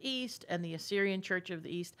Church of the East and the Assyrian Church of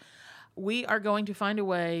the East. We are going to find a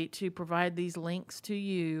way to provide these links to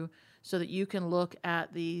you so that you can look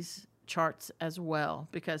at these charts as well,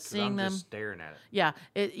 because seeing them, just staring at it. Yeah,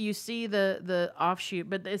 you see the offshoot,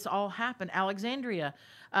 but it's all happened. Alexandria,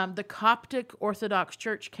 the Coptic Orthodox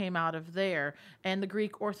Church came out of there, and the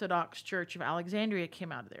Greek Orthodox Church of Alexandria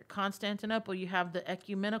came out of there. Constantinople, you have the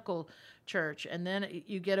Ecumenical Church, and then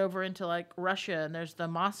you get over into like Russia, and there's the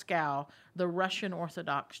Moscow, the Russian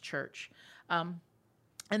Orthodox Church, and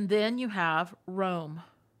then you have Rome,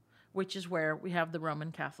 which is where we have the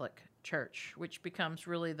Roman Catholic Church, which becomes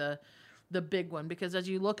really the big one, because as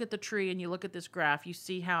you look at the tree and you look at this graph, you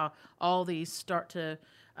see how all these start to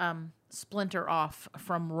splinter off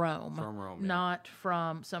from Rome, not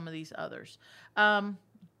from some of these others.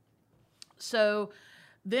 So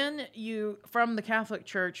then from the Catholic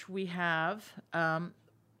Church, we have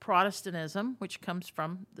Protestantism, which comes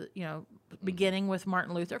from beginning with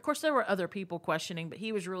Martin Luther. Of course, there were other people questioning, but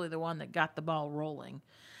he was really the one that got the ball rolling.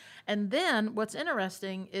 And then what's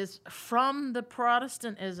interesting is from the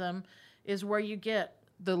Protestantism is where you get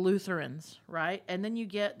the Lutherans, right? And then you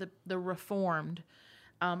get the Reformed.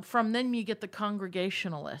 From them you get the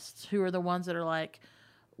Congregationalists, who are the ones that are like,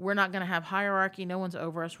 we're not going to have hierarchy. No one's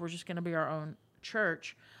over us. We're just going to be our own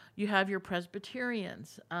church. You have your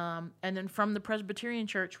Presbyterians. And then from the Presbyterian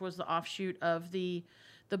church was the offshoot of the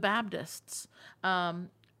Baptists.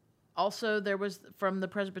 Also, there was, from the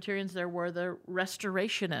Presbyterians, there were the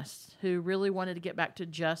Restorationists, who really wanted to get back to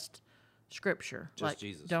just Scripture. Just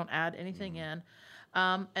Jesus. Don't add anything in.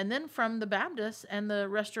 And then from the Baptists and the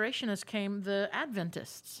Restorationists came the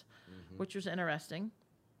Adventists, which was interesting.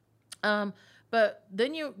 But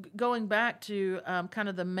then going back to kind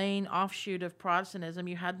of the main offshoot of Protestantism,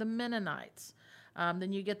 you had the Mennonites.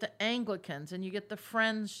 Then you get the Anglicans, and you get the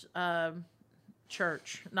Friends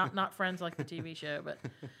Church. Not Friends like the TV show, but...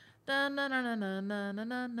 And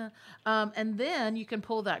then you can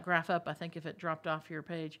pull that graph up, I think, if it dropped off your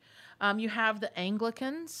page. You have the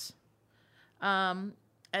Anglicans. And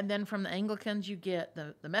then from the Anglicans, you get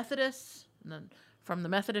the Methodists. And then from the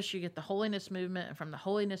Methodists, you get the Holiness Movement. And from the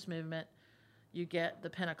Holiness Movement, you get the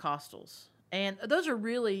Pentecostals. And those are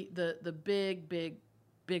really the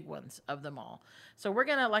big ones of them all. So we're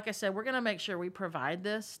going to, like I said, we're going to make sure we provide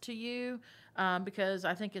this to you because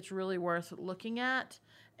I think it's really worth looking at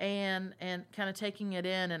and kind of taking it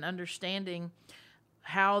in and understanding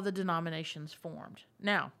how the denominations formed.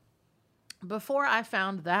 Now, before I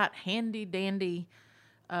found that handy-dandy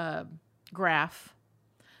graph,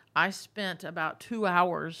 I spent about 2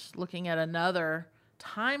 hours looking at another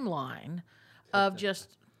timeline of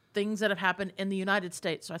just things that have happened in the United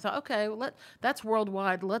States. So I thought, okay, well, that's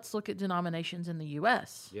worldwide. Let's look at denominations in the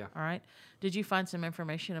U.S. Yeah. All right. Did you find some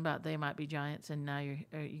information about They Might Be Giants? And now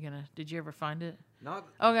are you gonna? Did you ever find it? Not.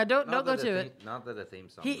 Okay, don't not go that to a it. Not that a theme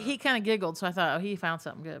song. He kind of giggled, so I thought, oh, he found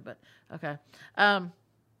something good. But okay.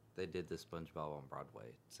 They did the SpongeBob on Broadway.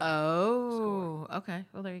 So Oh, okay.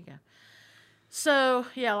 Well, there you go. So,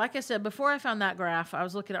 yeah, like I said, before I found that graph, I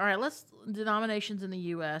was looking at, all right, let's denominations in the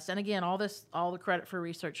U.S. And again, all the credit for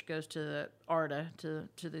research goes to the ARDA,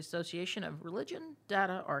 to the Association of Religion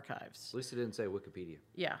Data Archives. At least it didn't say Wikipedia.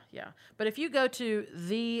 Yeah. But if you go to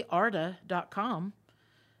thearda.com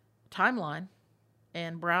timeline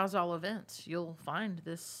and browse all events, you'll find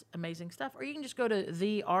this amazing stuff. Or you can just go to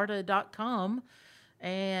thearda.com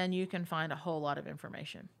and you can find a whole lot of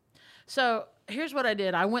information. So here's what I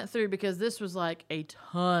did. I went through, because this was like a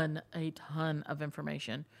ton of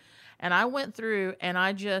information. And I went through and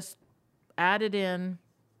I just added in,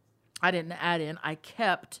 I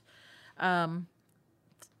kept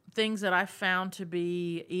things that I found to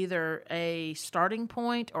be either a starting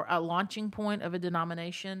point or a launching point of a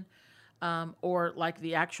denomination, or like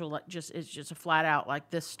the actual, it's just a flat out, like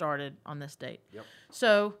this started on this date. Yep.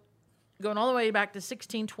 So going all the way back to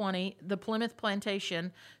 1620, the Plymouth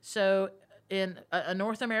Plantation. So in a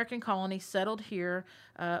North American colony settled here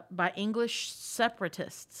by English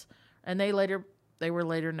separatists. And they were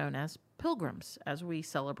later known as Pilgrims, as we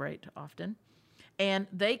celebrate often. And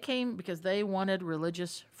they came because they wanted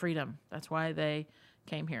religious freedom. That's why they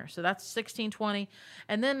came here. So that's 1620.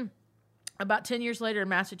 And then about 10 years later in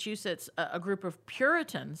Massachusetts, a group of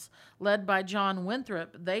Puritans led by John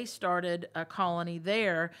Winthrop, they started a colony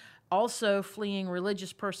there, also fleeing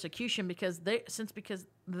religious persecution because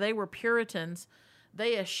they were Puritans.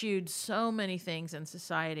 They eschewed so many things in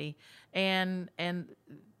society, and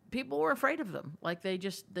people were afraid of them. Like they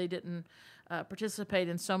didn't participate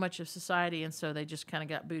in so much of society, and so they just kind of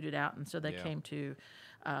got booted out, and so they came to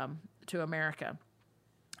America.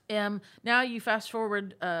 Now you fast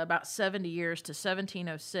forward about 70 years to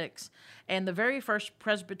 1706, and the very first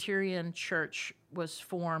Presbyterian church was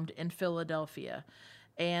formed in Philadelphia.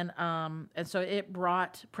 And so it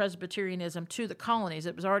brought Presbyterianism to the colonies.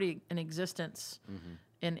 It was already in existence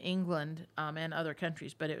in England and other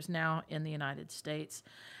countries, but it was now in the United States.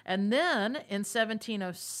 And then in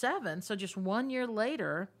 1707, so just 1 year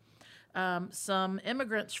later, some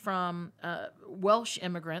immigrants Welsh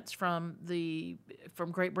immigrants from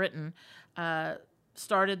Great Britain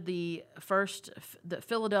started the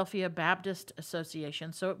Philadelphia Baptist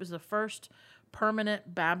Association. So it was the first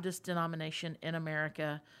permanent Baptist denomination in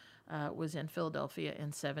America, was in Philadelphia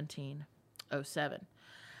in 1707.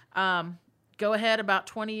 Go ahead about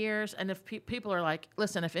 20 years, and if people are like,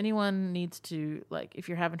 listen, if anyone needs to, like, if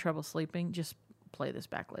you're having trouble sleeping, just play this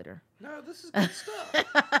back later. No, this is good stuff.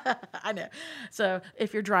 I know. So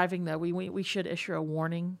if you're driving, though, we should issue a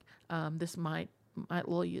warning. This might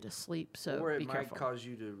lull you to sleep, so or it be might careful. Cause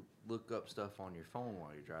you to look up stuff on your phone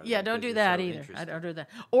while you're driving. Yeah, don't do that either. I don't do that.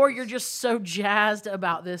 Or you're just so jazzed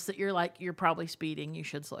about this that you're probably speeding. You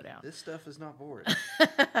should slow down. This stuff is not boring.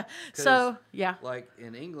 So, yeah. Like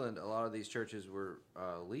in England, a lot of these churches were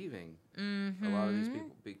leaving a lot of these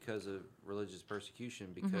people because of religious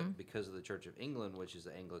persecution, because of the Church of England, which is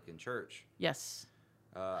the Anglican Church. Yes.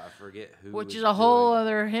 I forget who. Which is a whole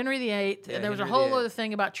other Henry VIII. Yeah, there was a Henry whole VIII. other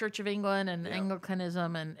thing about Church of England and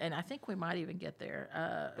Anglicanism, and I think we might even get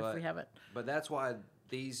there if we haven't. But that's why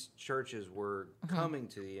these churches were coming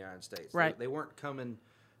to the United States. Right. They weren't coming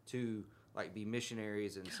to like be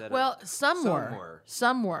missionaries and set up. Well, some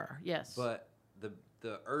were, yes. But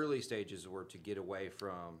the early stages were to get away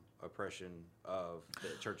from oppression of the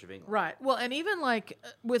Church of England. Right. Well, and even like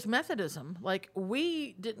with Methodism, like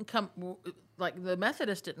we didn't come, like the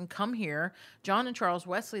Methodists didn't come here. John and Charles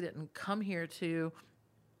Wesley didn't come here to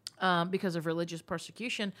because of religious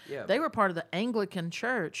persecution. Yeah. They were part of the Anglican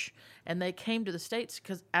Church, and they came to the States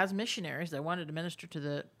because as missionaries, they wanted to minister to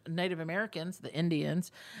the Native Americans, the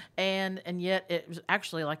Indians, and yet it was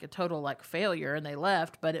actually like a total like failure, and they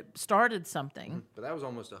left, but it started something. But that was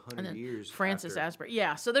almost 100 years. Francis after. Asbury.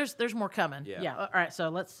 Yeah, so there's more coming. Yeah. All right, so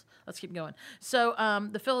let's keep going. So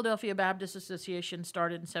the Philadelphia Baptist Association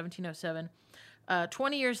started in 1707.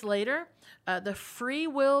 20 years later, the Free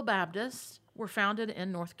Will Baptists were founded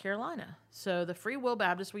in North Carolina. So the Free Will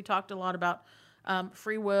Baptists, we talked a lot about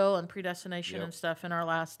free will and predestination and stuff in our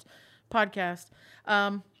last podcast.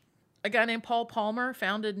 A guy named Paul Palmer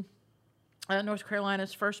founded North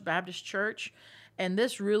Carolina's first Baptist church, and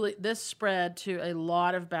this spread to a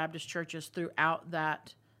lot of Baptist churches throughout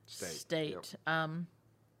that state. Yep.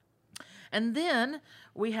 And then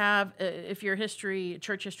we have, if you're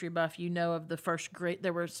church history buff, you know of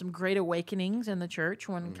there were some great awakenings in the church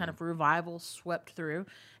when kind of revival swept through.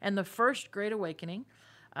 And the first Great Awakening,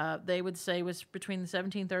 they would say, was between the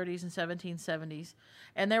 1730s and 1770s.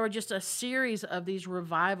 And there were just a series of these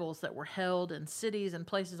revivals that were held in cities and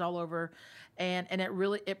places all over. And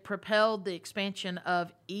it propelled the expansion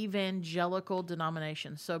of evangelical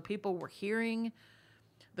denominations. So people were hearing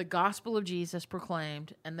the gospel of Jesus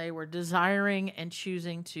proclaimed, and they were desiring and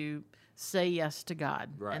choosing to say yes to God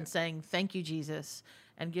and saying, thank you, Jesus,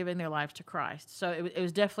 and giving their lives to Christ. So it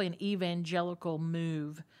was definitely an evangelical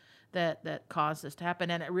move that caused this to happen.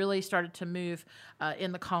 And it really started to move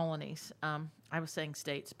in the colonies. I was saying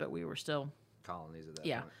states, but we were still colonies at that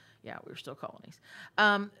point. Yeah, we were still colonies.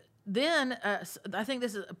 Then I think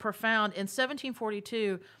this is profound. In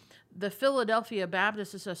 1742, the Philadelphia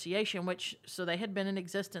Baptist Association, so they had been in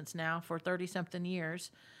existence now for 30-something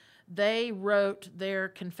years, they wrote their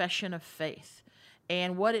Confession of Faith.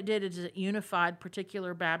 And what it did is it unified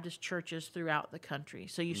particular Baptist churches throughout the country.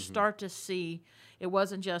 So you start to see, it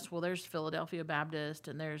wasn't just, well, there's Philadelphia Baptist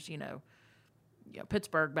and there's,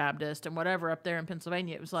 Pittsburgh Baptist and whatever up there in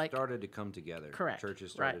Pennsylvania. It was like... started to come together. Correct.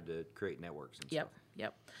 Churches started to create networks and stuff.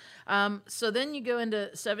 Yep. So then you go into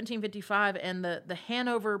 1755, and the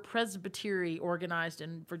Hanover Presbytery organized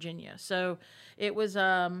in Virginia. So it was...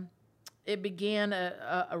 it began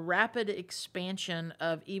a rapid expansion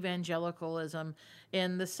of evangelicalism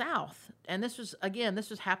in the South. And this was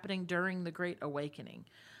happening during the Great Awakening.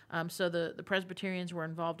 So the Presbyterians were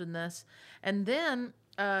involved in this. And then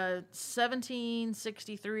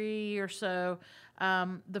 1763 or so,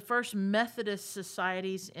 the first Methodist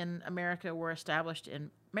societies in America were established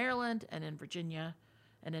in Maryland and in Virginia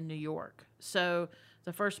and in New York. So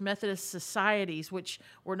the first Methodist societies, which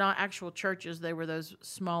were not actual churches, they were those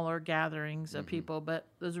smaller gatherings of people, but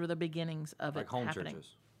those were the beginnings of like it home happening.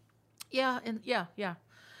 Churches. Yeah.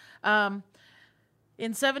 In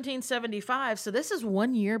 1775, so this is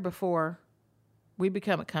 1 year before we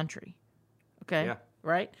become a country. Okay? Yeah.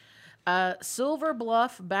 Right? Silver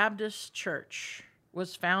Bluff Baptist Church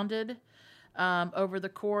was founded over the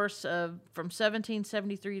course of from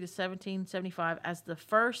 1773 to 1775 as the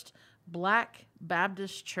first Black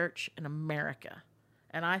Baptist church in America.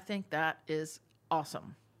 And I think that is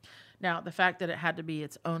awesome. Now, the fact that it had to be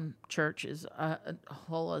its own church is a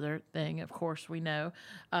whole other thing, of course, we know.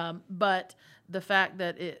 But the fact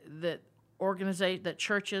that that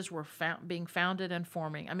churches were being founded and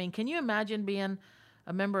forming. I mean, can you imagine being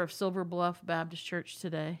a member of Silver Bluff Baptist Church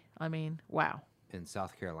today? I mean, wow. In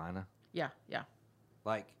South Carolina? Yeah.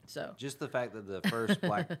 Just the fact that the first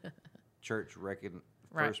Black church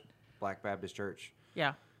first Black Baptist church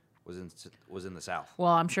was in the South. Well,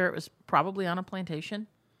 I'm sure it was probably on a plantation,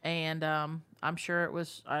 and I'm sure it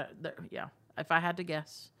was, if I had to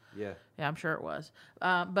guess. Yeah, I'm sure it was.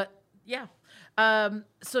 So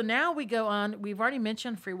now we go on. We've already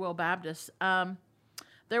mentioned Free Will Baptist.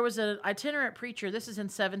 There was an itinerant preacher. This is in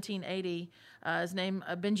 1780. His name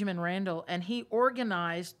Benjamin Randall, and he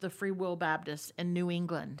organized the Free Will Baptists in New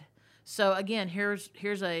England. So again, here's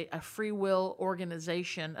a free will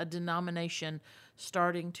organization, a denomination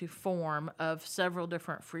starting to form of several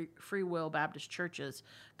different free will Baptist churches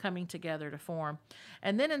coming together to form.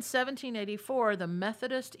 And then in 1784, the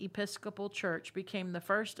Methodist Episcopal Church became the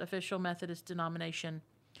first official Methodist denomination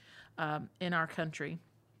in our country.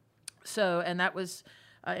 So, and that was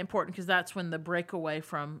important because that's when the breakaway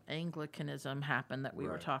from Anglicanism happened that we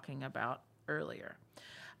were talking about earlier.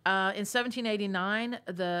 In 1789,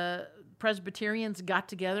 the Presbyterians got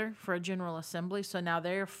together for a General Assembly, so now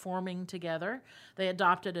they're forming together. They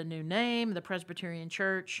adopted a new name, the Presbyterian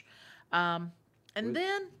Church. Pardon?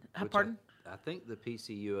 I think the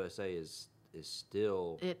PCUSA is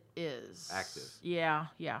still active. Yeah.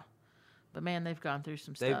 But man, they've gone through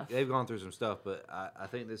some stuff. They've gone through some stuff, but I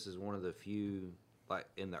think this is one of the few, like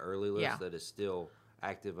in the early list, that is still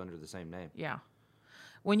active under the same name. Yeah.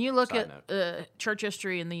 When you look at church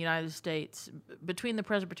history in the United States, between the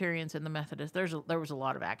Presbyterians and the Methodists, there was a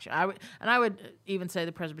lot of action. I would even say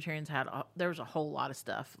the Presbyterians there was a whole lot of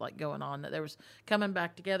stuff like going on. That there was coming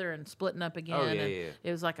back together and splitting up again.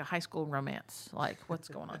 It was like a high school romance. Like, what's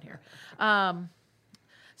going on here?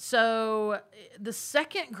 So the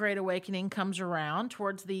Second Great Awakening comes around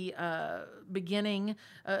towards the beginning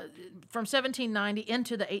from 1790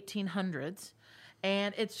 into the 1800s.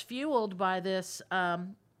 And it's fueled by this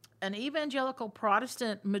an evangelical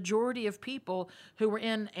Protestant majority of people who were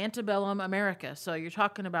in antebellum America. So you're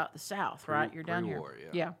talking about the South, right? You're down here.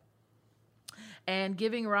 Yeah. And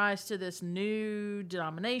giving rise to this new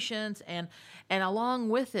denominations. And along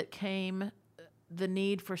with it came the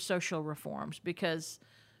need for social reforms, because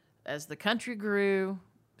as the country grew,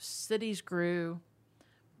 cities grew,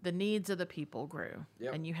 the needs of the people grew.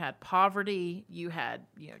 Yep. And you had poverty, you had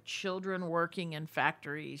children working in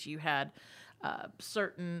factories, you had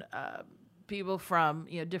certain people from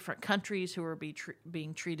different countries who were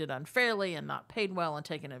being treated unfairly and not paid well and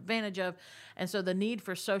taken advantage of. And so the need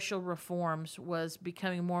for social reforms was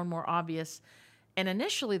becoming more and more obvious. And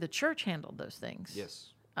initially the church handled those things. Yes.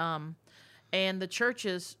 And the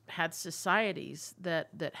churches had societies that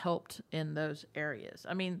helped in those areas.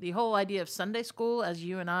 I mean, the whole idea of Sunday school, as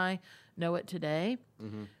you and I know it today,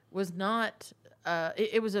 was not.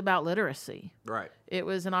 It was about literacy. Right. It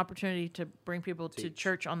was an opportunity to bring people to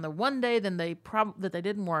church on the one day that they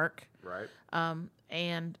didn't work. Right.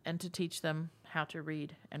 And to teach them how to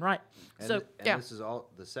read and write. And this is all.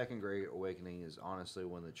 The Second Great Awakening is honestly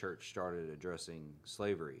when the church started addressing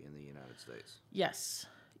slavery in the United States. Yes.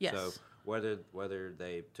 So whether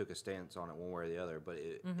they took a stance on it one way or the other, but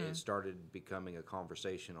it started becoming a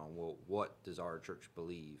conversation on, well, what does our church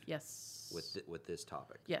believe? Yes. With this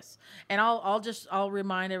topic. Yes. And I'll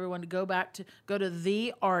remind everyone to go to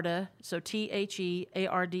the ARDA, so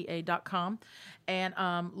THEARDA.com, and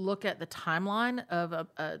look at the timeline of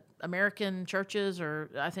American churches,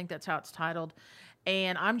 or I think that's how it's titled.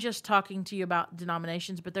 And I'm just talking to you about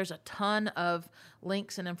denominations, but there's a ton of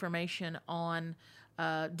links and information on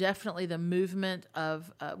definitely the movement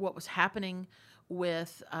of what was happening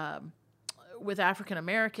with African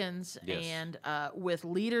Americans. Yes. And with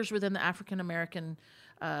leaders within the African American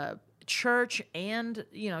church, and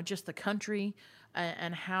just the country,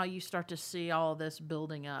 and how you start to see all of this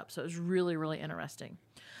building up. So it was really, really interesting.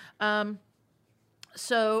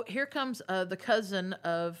 So here comes the cousin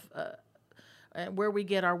of where we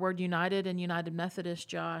get our word United and United Methodist,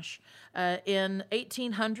 Josh. In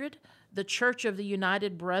 1800, the Church of the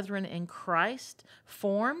United Brethren in Christ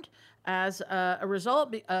formed as a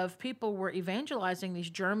result of people were evangelizing these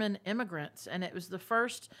German immigrants. And it was the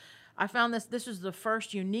first, I found this was the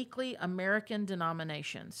first uniquely American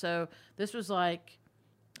denomination. So this was like,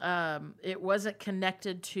 it wasn't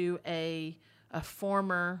connected to a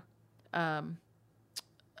former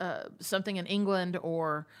something in England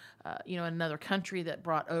or another country that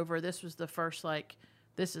brought over. This was the first,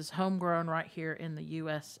 this is homegrown right here in the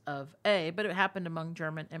U.S. of A, but it happened among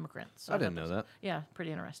German immigrants. So I didn't know that. Yeah,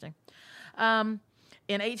 pretty interesting. In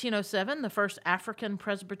 1807, the first African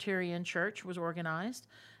Presbyterian church was organized.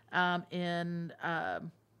 In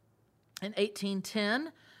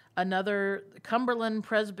 1810, another Cumberland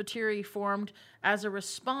Presbytery formed as a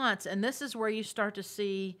response, and this is where you start to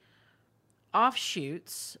see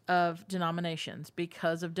offshoots of denominations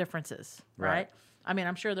because of differences, right? I mean,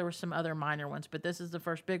 I'm sure there were some other minor ones, but this is the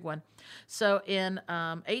first big one. So in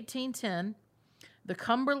 1810, the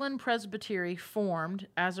Cumberland Presbytery formed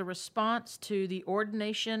as a response to the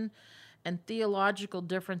ordination and theological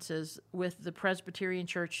differences with the Presbyterian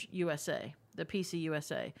Church USA, the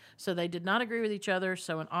PCUSA. So they did not agree with each other,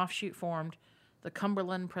 so an offshoot formed, the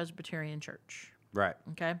Cumberland Presbyterian Church. Right.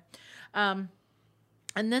 Okay. And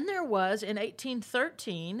then there was, in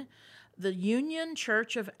 1813, the Union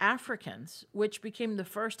Church of Africans, which became the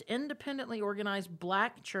first independently organized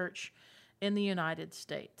black church in the United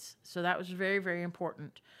States. So that was very, very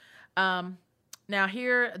important. Now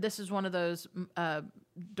here, this is one of those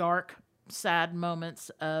dark, sad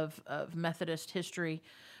moments of Methodist history.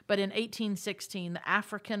 But in 1816, the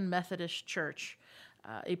African Methodist Church,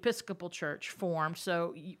 Episcopal Church, formed.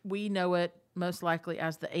 So we know it most likely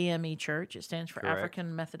as the AME Church. It stands for Correct.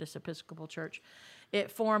 African Methodist Episcopal Church.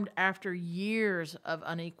 It formed after years of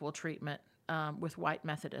unequal treatment with white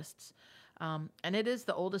Methodists. And it is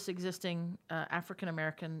the oldest existing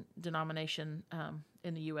African-American denomination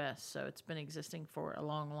in the U.S., so it's been existing for a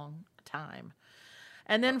long, long time.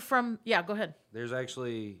 And then go ahead. There's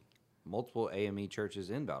actually multiple AME churches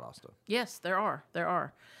in Valdosta. Yes, there are.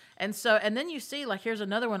 And then you see, here's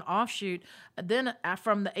another one offshoot. Then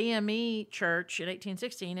from the AME Church in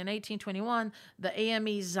 1816, in 1821, the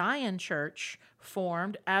AME Zion Church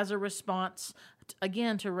formed as a response,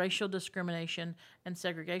 again, to racial discrimination and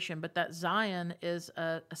segregation. But that Zion is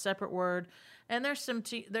a separate word, and there's some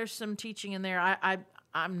teaching in there.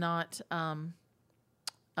 I'm not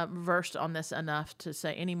versed on this enough to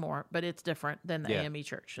say anymore, but it's different than the AME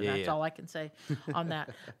Church, and that's all I can say on that.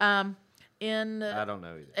 In I don't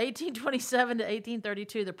know either. 1827 to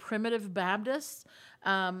 1832, the Primitive Baptists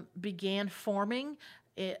began forming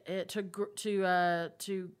in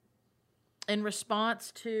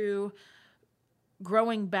response to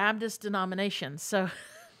growing Baptist denominations. So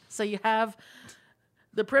you have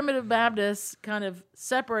the primitive Baptists kind of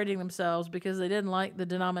separating themselves because they didn't like the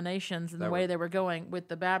denominations and the way they were going with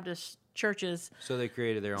the Baptist churches. So they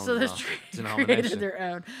created their own denomination. Created their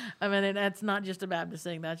own. I mean, and that's not just a Baptist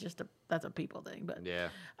thing. That's a people thing. But yeah.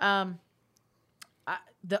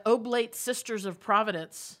 The Oblate Sisters of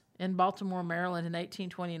Providence in Baltimore, Maryland in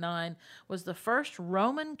 1829 was the first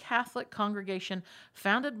Roman Catholic congregation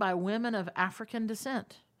founded by women of African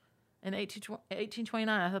descent. In 1829,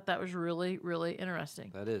 I thought that was really, really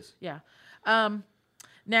interesting. That is. Yeah.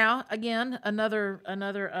 Now, again, another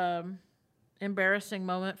embarrassing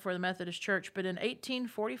moment for the Methodist Church, but in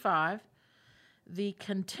 1845, the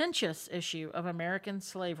contentious issue of American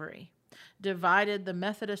slavery divided the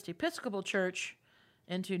Methodist Episcopal Church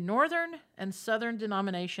into northern and southern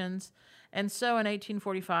denominations, and so in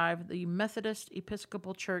 1845, the Methodist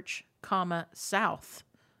Episcopal Church, South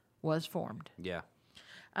was formed. Yeah.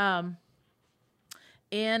 In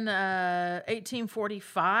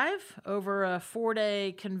 1845, over a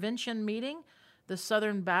 4-day convention meeting, the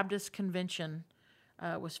Southern Baptist Convention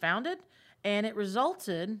was founded, and it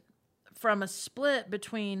resulted from a split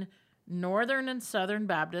between Northern and Southern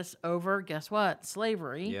Baptists over, guess what,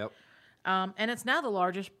 slavery. Yep. And it's now the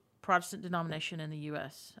largest Protestant denomination in the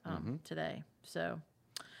U.S. Today. So,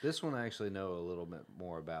 this one I actually know a little bit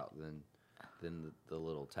more about than the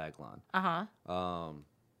little tagline.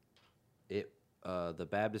 The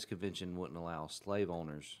Baptist Convention wouldn't allow slave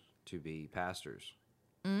owners to be pastors,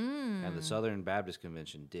 and the Southern Baptist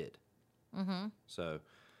Convention did. So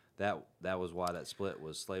that was why that split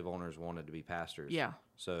was slave owners wanted to be pastors. Yeah.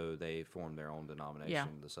 So they formed their own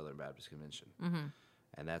denomination, the Southern Baptist Convention.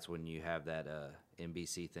 And that's when you have that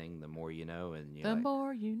NBC thing, the more you know, and you're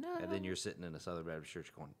more you know. And then you're sitting in a Southern Baptist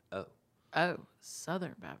church going, oh,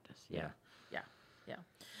 Southern Baptist. Yeah.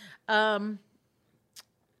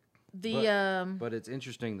 But it's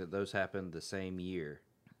interesting that those happened the same year.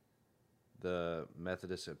 The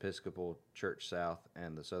Methodist Episcopal Church South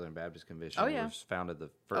and the Southern Baptist Convention was founded the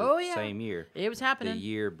same year. It was happening. The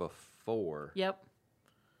year before. Yp.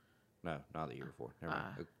 No, not the year before. Never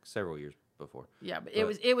mind. Several years before. Yeah, but it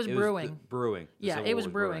was brewing. Brewing. It was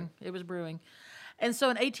brewing. It was brewing. And so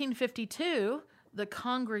in 1852, the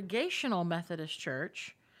Congregational Methodist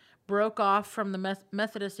Church broke off from the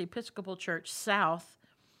Methodist Episcopal Church South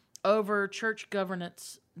over church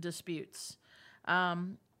governance disputes.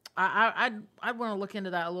 I'd want to look into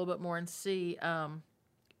that a little bit more and see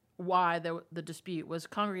why the dispute was.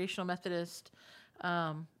 Congregational Methodist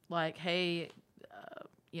like, hey,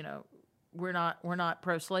 we're not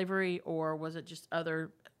pro-slavery, or was it just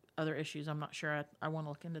other issues? I'm not sure. I want to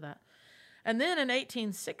look into that. And then in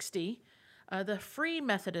 1860, the Free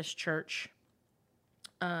Methodist Church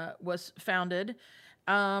was founded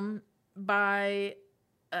by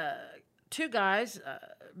two guys,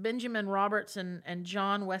 Benjamin Roberts and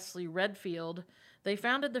John Wesley Redfield. They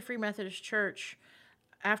founded the Free Methodist Church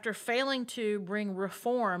after failing to bring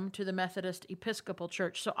reform to the Methodist Episcopal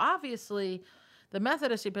Church. So obviously, the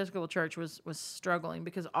Methodist Episcopal Church was struggling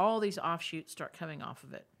because all these offshoots start coming off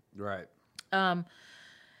of it. Right. And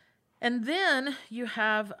then you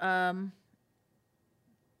have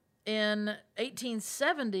in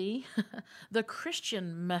 1870, the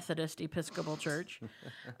Christian Methodist Episcopal Church.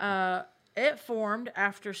 It formed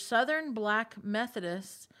after Southern Black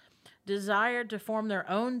Methodists desired to form their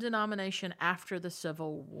own denomination after the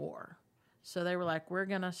Civil War. So they were like, we're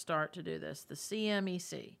going to start to do this, the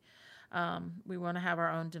CMEC. We want to have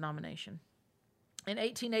our own denomination. In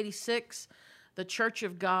 1886, the Church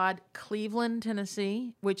of God, Cleveland,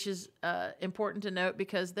 Tennessee, which is important to note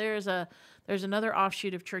because there's another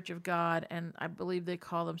offshoot of Church of God, and I believe they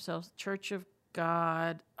call themselves Church of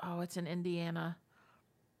God. Oh, it's in Indiana,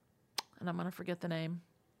 and I'm going to forget the name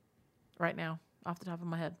right now off the top of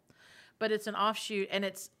my head. But it's an offshoot, and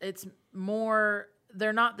it's more.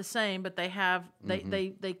 They're not the same, but they have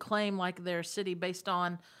they claim like their city based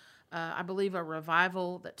on. I believe a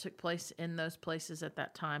revival that took place in those places at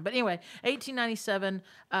that time. But anyway,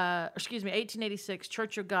 1886,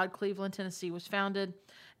 Church of God, Cleveland, Tennessee was founded,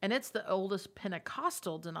 and it's the oldest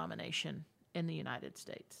Pentecostal denomination in the United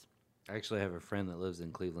States. I actually have a friend that lives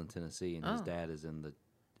in Cleveland, Tennessee, and his dad is in the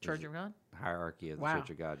Church of God? Hierarchy of the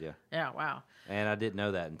Church of God, yeah. Yeah, wow. And I didn't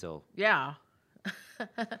know that until... Yeah.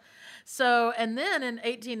 So, and then in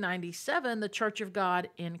 1897, the Church of God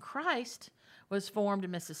in Christ was formed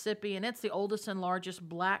in Mississippi, and it's the oldest and largest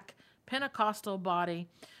black Pentecostal body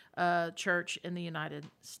church in the United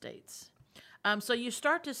States. So you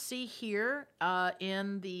start to see here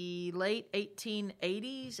in the late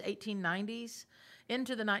 1880s, 1890s,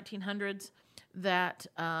 into the 1900s, that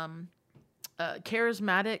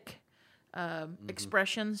charismatic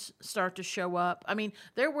expressions start to show up. I mean,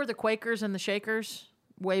 there were the Quakers and the Shakers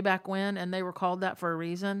way back when, and they were called that for a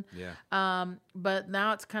reason. Yeah. But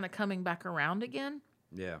now it's kind of coming back around again.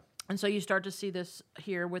 Yeah. And so you start to see this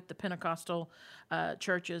here with the Pentecostal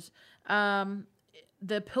churches.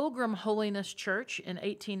 The Pilgrim Holiness Church in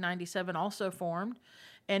 1897 also formed,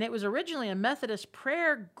 and it was originally a Methodist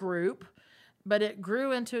prayer group, but it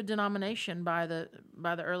grew into a denomination by the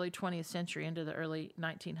early 20th century, into the early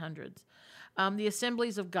 1900s. The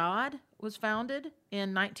Assemblies of God was founded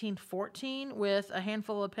in 1914 with a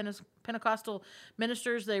handful of Pentecostal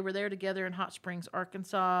ministers. They were there together in Hot Springs,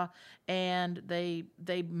 Arkansas, and they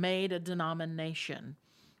made a denomination.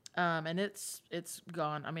 And it's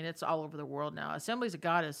gone. I mean, it's all over the world now. Assemblies of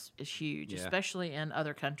God is huge, especially in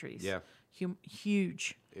other countries. Yeah.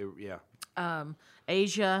 Huge. Yeah.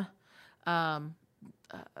 Asia. I'm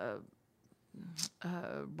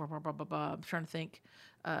trying to think.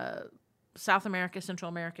 South America, Central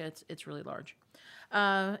America, it's really large.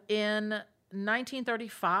 In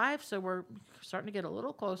 1935, so we're starting to get a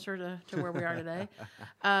little closer to where we are today,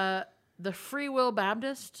 the Free Will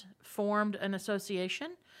Baptist formed an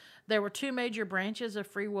association. There were two major branches of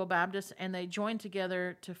Free Will Baptist, and they joined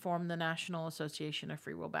together to form the National Association of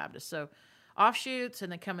Free Will Baptists. So offshoots,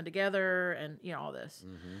 and then coming together, and all this.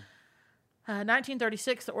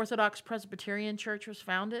 1936, the Orthodox Presbyterian Church was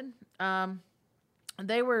founded.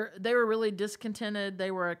 They were really discontented.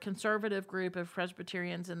 They were a conservative group of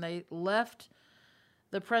Presbyterians, and they left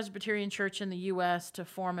the Presbyterian Church in the U.S. to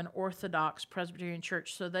form an Orthodox Presbyterian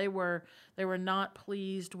Church. So they were not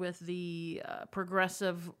pleased with the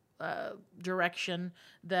progressive direction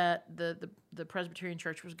that the Presbyterian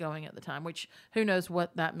Church was going at the time. Which, who knows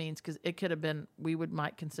what that means? Because it could have been,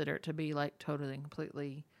 might consider it to be like totally and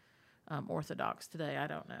completely Orthodox today. I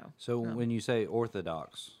don't know. So when you say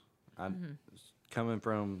Orthodox, coming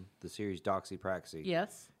from the series Doxypraxy,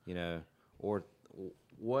 yes, or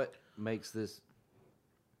what makes this,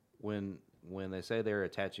 when they say they're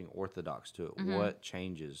attaching Orthodox to it, what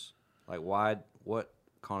changes? Like, what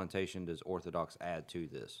connotation does Orthodox add to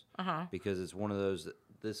this? Because it's one of those that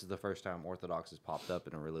this is the first time Orthodox has popped up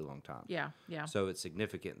in a really long time. Yeah. So it's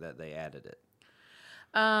significant that they added it.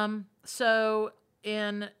 So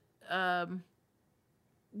in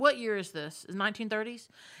what year is this? Is 1930s?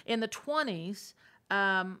 In the 20s,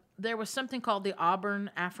 there was something called the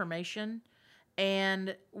Auburn Affirmation.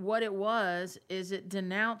 And what it was is it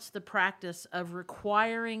denounced the practice of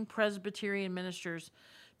requiring Presbyterian ministers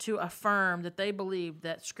to affirm that they believed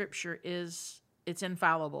that Scripture it's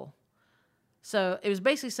infallible. So it was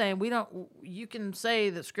basically saying you can say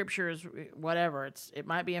that Scripture is whatever. It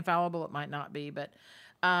might be infallible, it might not be, but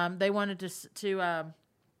they wanted to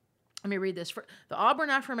let me read this. The Auburn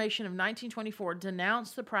Affirmation of 1924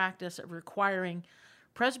 denounced the practice of requiring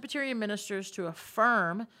Presbyterian ministers to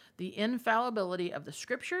affirm the infallibility of the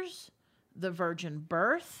Scriptures, the virgin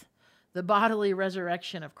birth, the bodily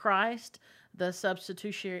resurrection of Christ, the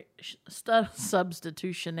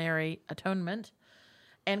substitutionary atonement,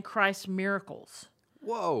 and Christ's miracles.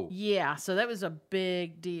 Whoa. Yeah, so that was a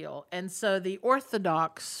big deal. And so the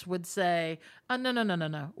Orthodox would say, oh,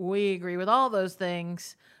 no. We agree with all those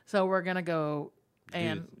things, so we're going to go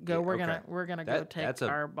and go. We're gonna go take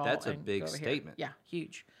our ball. That's a and big go over statement. Here. Yeah,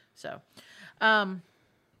 huge. So,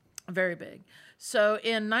 very big. So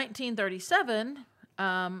in 1937,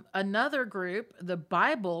 another group, the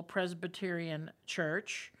Bible Presbyterian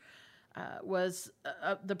Church, was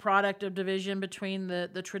the product of division between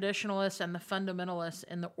the traditionalists and the fundamentalists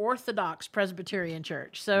in the Orthodox Presbyterian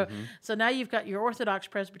Church. So, so now you've got your Orthodox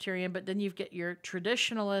Presbyterian, but then you've got your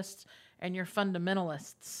traditionalists and your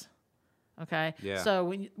fundamentalists. Okay. Yeah.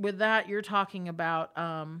 So with that, you're talking about,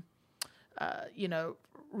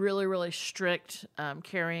 really, really strict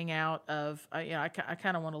carrying out of. I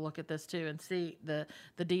kind of want to look at this too and see the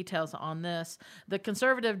details on this. The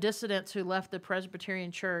conservative dissidents who left the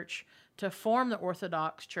Presbyterian Church to form the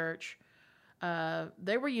Orthodox Church,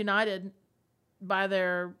 they were united by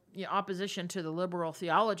their opposition to the liberal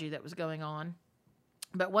theology that was going on.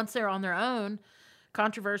 But once they're on their own,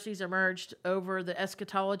 controversies emerged over the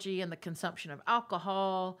eschatology and the consumption of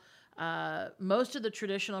alcohol. Most of the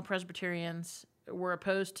traditional Presbyterians were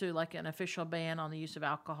opposed to like an official ban on the use of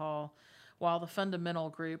alcohol, while the fundamental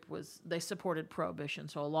group they supported prohibition.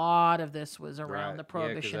 So a lot of this was around the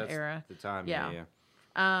prohibition era. The time, yeah.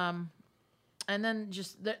 And then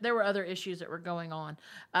just there were other issues that were going on.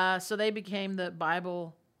 So they became the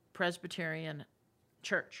Bible Presbyterian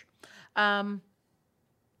Church.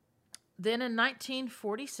 Then in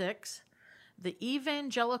 1946, the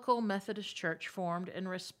Evangelical Methodist Church formed in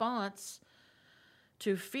response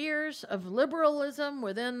to fears of liberalism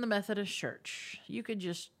within the Methodist Church. You could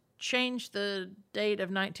just change the date of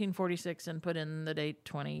 1946 and put in the date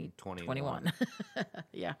 2021.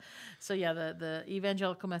 Yeah. So, yeah, the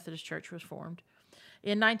Evangelical Methodist Church was formed.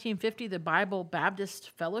 In 1950, the Bible Baptist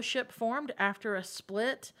Fellowship formed after a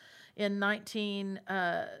split in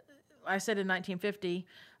 1950,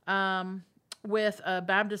 with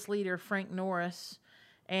Baptist leader Frank Norris,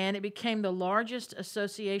 and it became the largest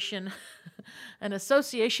association, an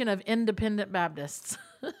association of independent Baptists.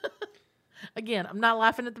 Again, I'm not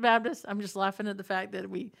laughing at the Baptists. I'm just laughing at the fact that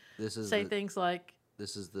we say things like...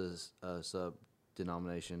 This is the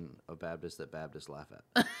sub-denomination of Baptists that Baptists laugh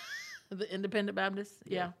at. The independent Baptists?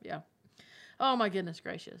 Yeah. Oh, my goodness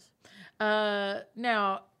gracious.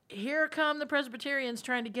 Now, here come the Presbyterians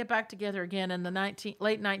trying to get back together again in the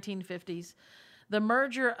late 1950s. The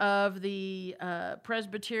merger of the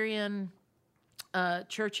Presbyterian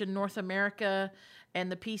Church in North America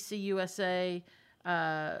and the PCUSA,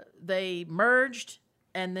 they merged,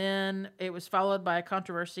 and then it was followed by a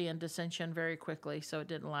controversy and dissension very quickly, so it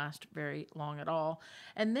didn't last very long at all.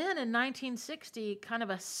 And then in 1960, kind of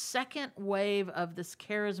a second wave of this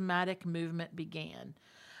charismatic movement began.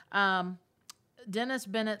 Dennis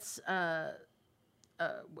Bennett's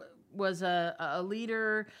was a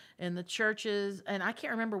leader in the churches, and I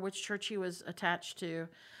can't remember which church he was attached to,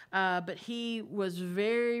 but he was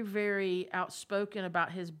very, very outspoken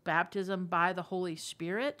about his baptism by the Holy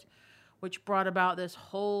Spirit, which brought about this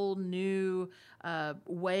whole new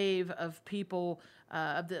wave of people,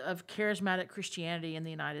 of charismatic Christianity in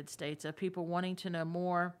the United States, of people wanting to know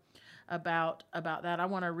more about that. I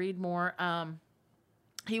want to read more.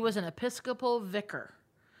 He was an Episcopal vicar,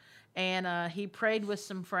 and he prayed with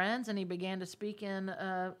some friends, and he began to speak in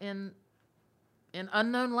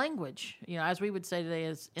unknown language, as we would say today,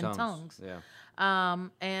 as in tongues. Yeah.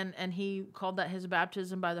 And he called that his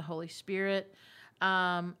baptism by the Holy Spirit.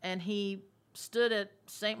 And he stood at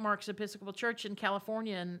St. Mark's Episcopal Church in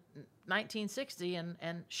California in 1960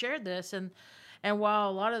 and shared this. And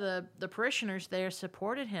while a lot of the parishioners there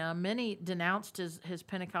supported him, many denounced his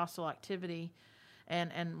Pentecostal activity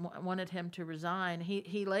and wanted him to resign.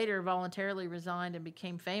 He later voluntarily resigned and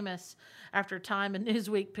became famous after Time and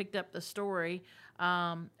Newsweek picked up the story.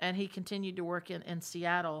 And he continued to work in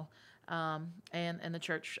Seattle. And the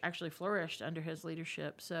church actually flourished under his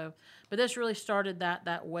leadership. So, but this really started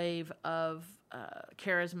that wave of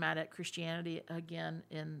charismatic Christianity again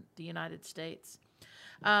in the United States.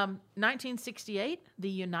 1968, the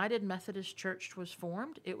United Methodist Church was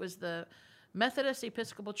formed. It was the Methodist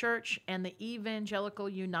Episcopal Church and the Evangelical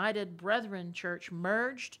United Brethren Church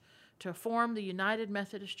merged to form the United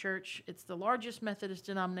Methodist Church. It's the largest Methodist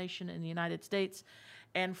denomination in the United States.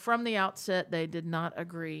 And from the outset, they did not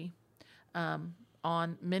agree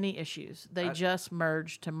on many issues. They just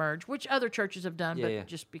merged to merge, which other churches have done,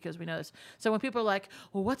 just because we know this. So when people are like,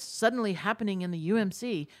 well, what's suddenly happening in the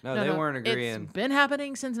UMC? No, they weren't agreeing. It's been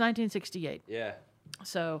happening since 1968. Yeah.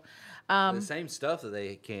 So the same stuff that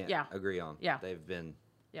they can't agree on. Yeah. They've been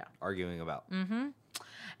arguing about. Mm-hmm.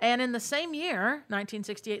 And in the same year,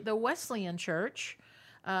 1968, the Wesleyan Church,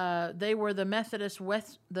 they were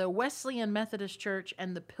the Wesleyan Methodist Church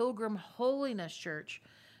and the Pilgrim Holiness Church.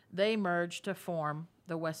 They merged to form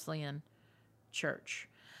the Wesleyan Church.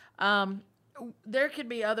 There could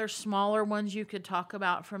be other smaller ones you could talk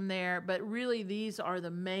about from there, but really these are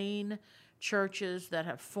the main churches that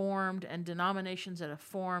have formed and denominations that have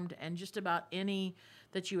formed, and just about any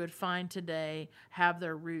that you would find today have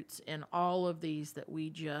their roots in all of these that we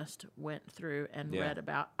just went through and read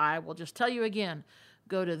about. I will just tell you again,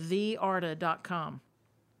 go to thearta.com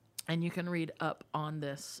and you can read up on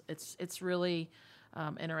this. It's really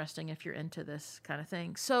interesting if you're into this kind of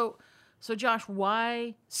thing. So Josh,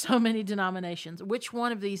 why so many denominations? Which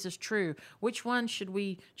one of these is true? Which one should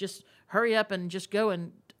we just hurry up and just go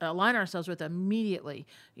and align ourselves with immediately?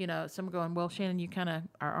 Some are going, well, Shannon, you kind of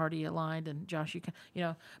are already aligned, and Josh, you can,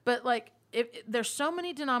 but like, if there's so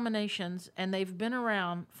many denominations and they've been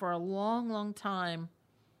around for a long, long time,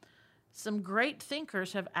 some great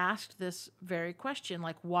thinkers have asked this very question,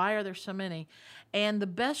 like, why are there so many? And the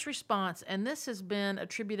best response, and this has been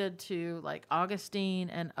attributed to like Augustine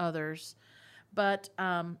and others, but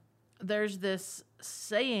there's this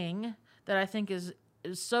saying that I think is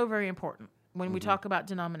so very important when we talk about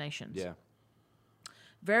denominations. Yeah.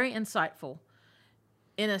 Very insightful.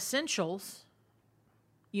 In essentials,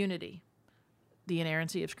 unity, the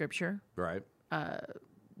inerrancy of Scripture. Right.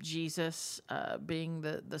 Jesus being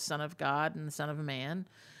the Son of God and the Son of Man,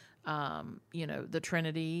 the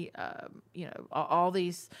Trinity, all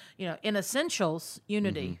these, in essentials,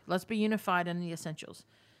 unity. Let's be unified in the essentials.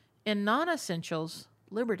 In non-essentials,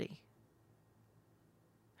 liberty.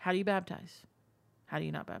 How do you baptize? How do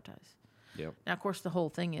you not baptize? Yep. Now, of course, the whole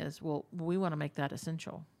thing is, well, we want to make that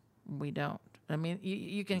essential. We don't. I mean,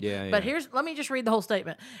 you can. Yeah, but yeah. let me just read the whole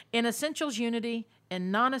statement. In essentials, unity.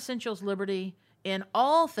 In non-essentials, liberty. In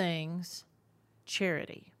all things,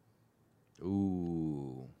 charity.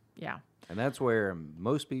 Ooh. Yeah. And that's where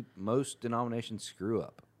most denominations screw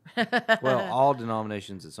up. Well, all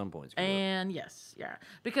denominations at some point screw up. And yes, yeah.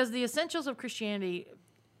 Because the essentials of Christianity,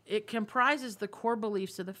 it comprises the core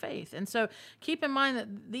beliefs of the faith. And so keep in mind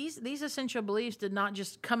that these essential beliefs did not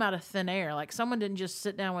just come out of thin air. Like someone didn't just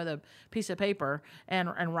sit down with a piece of paper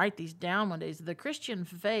and write these down one day. The Christian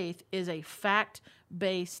faith is a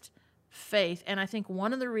fact-based faith. And I think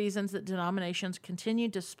one of the reasons that denominations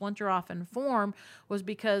continued to splinter off and form was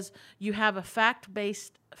because you have a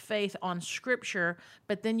fact-based faith on Scripture,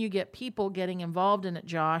 but then you get people getting involved in it,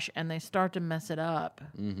 Josh, and they start to mess it up.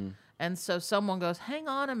 Mm-hmm. And so someone goes, hang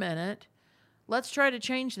on a minute, let's try to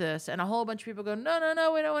change this. And a whole bunch of people go,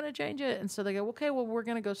 no, we don't want to change it. And so they go, okay, well, we're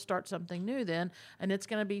going to go start something new then. And it's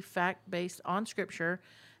going to be fact-based on Scripture.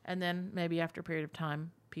 And then maybe after a period of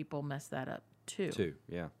time, people mess that up too.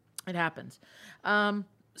 Yeah. It happens.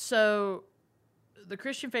 So the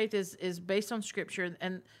Christian faith is based on Scripture.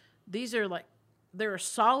 And these are there are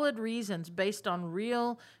solid reasons based on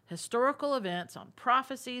real historical events, on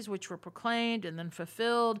prophecies which were proclaimed and then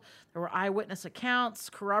fulfilled. There were eyewitness accounts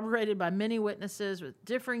corroborated by many witnesses with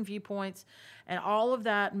differing viewpoints. And all of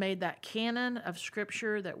that made that canon of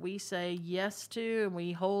Scripture that we say yes to and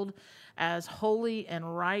we hold as holy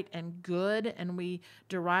and right and good, and we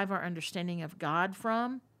derive our understanding of God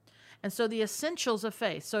from. And so the essentials of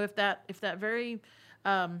faith. So if that very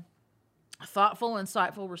thoughtful,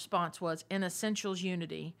 insightful response was in essentials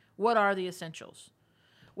unity, what are the essentials?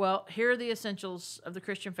 Well, here are the essentials of the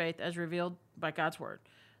Christian faith as revealed by God's Word.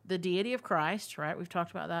 The deity of Christ, right? We've talked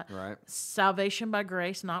about that. Right. Salvation by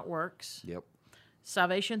grace, not works. Yep.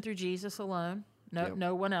 Salvation through Jesus alone, Yep.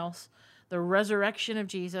 no one else. The resurrection of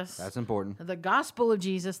Jesus. That's important. The gospel of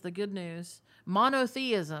Jesus, the good news.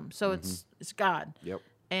 Monotheism, so it's God. Yep.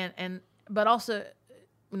 And the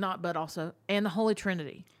Holy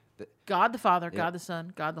Trinity. God the Father, God the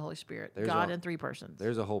Son, God the Holy Spirit. God in three persons.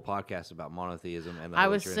 There's a whole podcast about monotheism and the I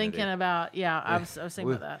Holy was Trinity. thinking about, I was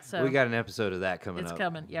thinking about that. So we got an episode of that coming up. it's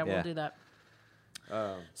coming. Yeah, we'll do that.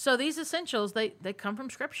 So these essentials, they come from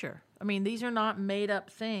Scripture. I mean, these are not made up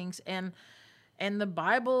things. And the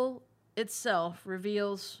Bible itself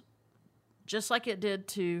reveals, just like it did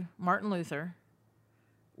to Martin Luther,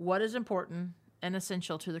 what is important and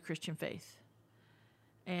essential to the Christian faith.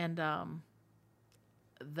 And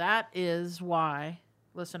that is why,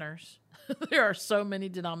 listeners, there are so many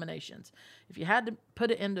denominations. If you had to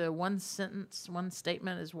put it into one sentence, one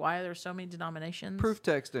statement, is why there are so many denominations. Proof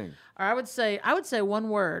texting. Or I would say one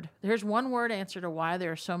word. Here's one word answer to why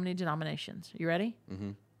there are so many denominations. You ready?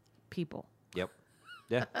 Mm-hmm. People. Yep.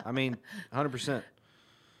 Yeah. I mean, 100%.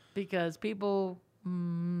 Because people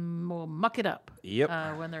will muck it up.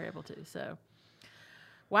 Yep. When they're able to. So,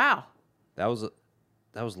 wow. That was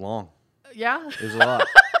long. Yeah. It was a lot.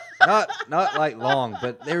 not like long,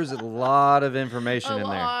 but there's a lot of information in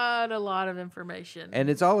there. A lot of information. And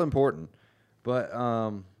it's all important. But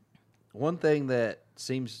one thing that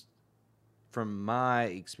seems, from my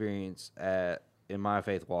experience in my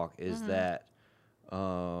faith walk, is that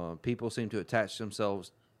people seem to attach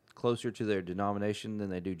themselves closer to their denomination than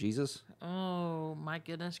they do Jesus. Oh, my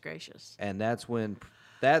goodness gracious. And that's when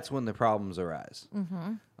the problems arise.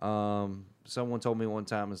 Mm-hmm. Someone told me one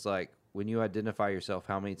time, it's like, when you identify yourself,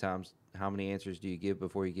 how many answers do you give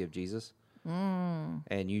before you give Jesus? Mm.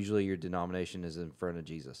 And usually your denomination is in front of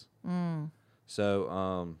Jesus. Mm.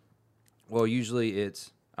 So, usually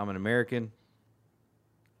it's, I'm an American,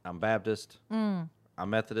 I'm Baptist, I'm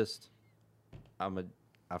Methodist, I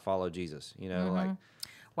follow Jesus, like.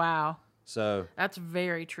 Wow. So. That's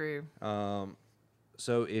very true.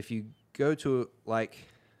 So if you go to,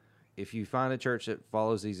 if you find a church that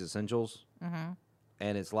follows these essentials,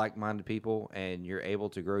 and it's like-minded people, and you're able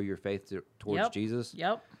to grow your faith towards Jesus,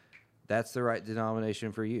 that's the right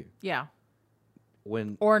denomination for you. Yeah.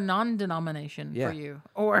 Or non-denomination for you,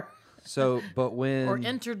 or or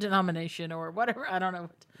interdenomination, or whatever. I don't know.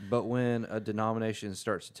 But when a denomination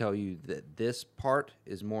starts to tell you that this part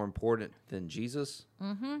is more important than Jesus,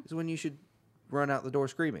 is when you should run out the door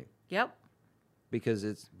screaming. Yep. Because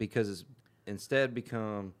it's instead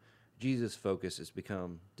become Jesus focused, it's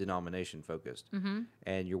become denomination focused,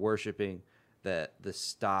 and you're worshiping the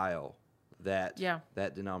style, that Yeah.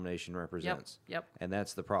 that denomination represents. Yep. And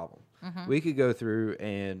that's the problem. We could go through,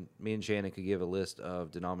 and me and Shannon could give a list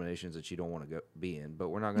of denominations that you don't want to be in, but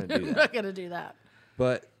we're not going to do We're that. not going to do that.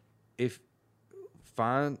 But if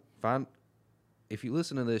if you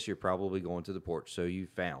listen to this, you're probably going to the porch, so you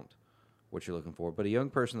found what you're looking for. But a young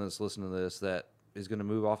person that's listening to this that is going to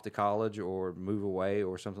move off to college or move away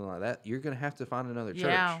or something like that, you're going to have to find another church.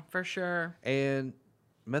 Yeah, for sure. And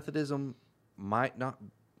Methodism might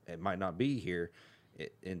not be here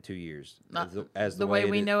in 2 years as the way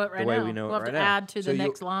we know it right now. The way we know We'll it have right to now. add to the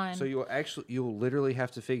next line. So you'll literally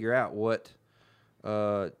have to figure out what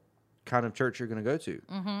kind of church you're going to go to.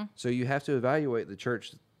 Mm-hmm. So you have to evaluate the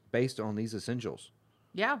church based on these essentials.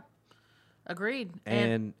 Yeah, agreed.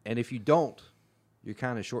 And if you don't, you're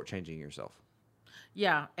kind of shortchanging yourself.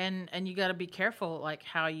 Yeah, and you got to be careful, like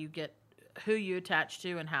how you get, who you attach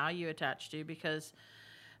to and how you attach to, because,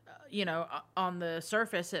 on the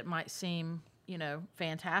surface it might seem,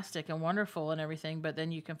 fantastic and wonderful and everything, but then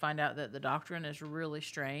you can find out that the doctrine is really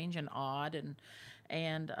strange and odd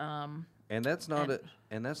and that's not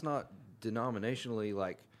that's not denominationally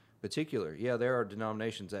like particular. Yeah, there are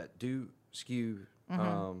denominations that do skew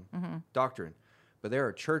doctrine, but there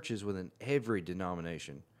are churches within every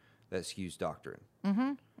denomination that skews doctrine.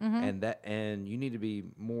 And you need to be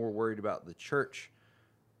more worried about the church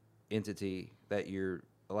entity that you're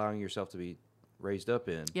allowing yourself to be raised up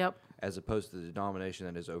in, as opposed to the denomination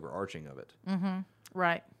that is overarching of it.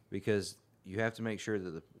 Right. Because you have to make sure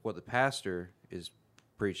that what the pastor is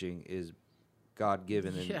preaching is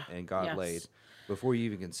God-given and God-laid before you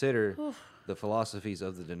even consider the philosophies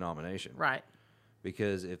of the denomination. Right.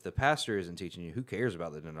 Because if the pastor isn't teaching you, who cares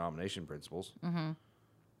about the denomination principles?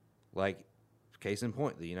 Like, case in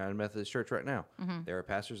point, the United Methodist Church right now. There are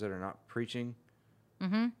pastors that are not preaching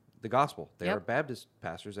the gospel. There are Baptist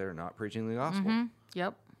pastors that are not preaching the gospel.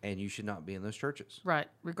 Yep. And you should not be in those churches. Right.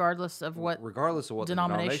 Regardless of what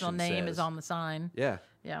denominational the name says. is on the sign. Yeah.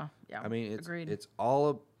 Yeah. I mean, Agreed. it's all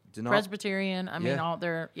a Presbyterian. I mean, all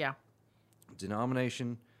their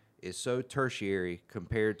denomination is so tertiary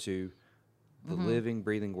compared to the living,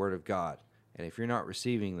 breathing Word of God. And if you're not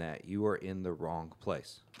receiving that, you are in the wrong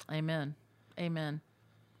place. Amen.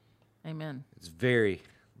 It's very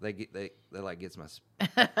that like gets my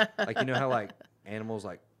like, you know how like animals,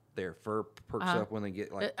 like their fur perks up when they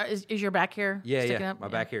get like is your back hair sticking up? My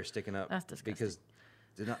back hair sticking up. That's disgusting. Because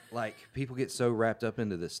people get so wrapped up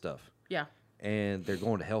into this stuff. Yeah. And they're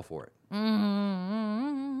going to hell for it.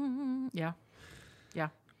 Yeah.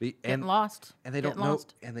 And lost. And they don't know.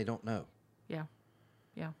 And they don't know. Yeah.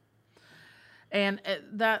 And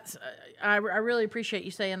that's I really appreciate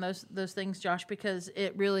you saying those things, Josh, because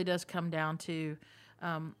it really does come down to,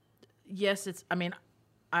 yes, it's. I mean,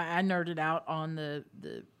 I nerded out on the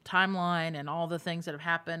timeline and all the things that have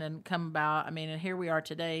happened and come about. I mean, and here we are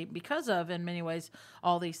today because of, in many ways,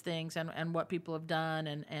 all these things and what people have done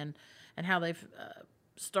and how they've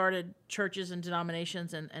started churches and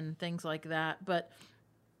denominations and things like that. But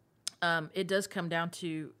it does come down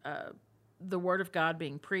to the Word of God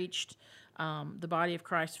being preached, the body of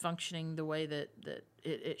Christ functioning the way that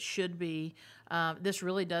it should be. This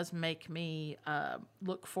really does make me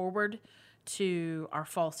look forward to our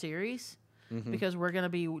fall series, because we're going to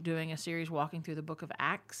be doing a series walking through the book of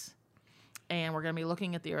Acts, and we're going to be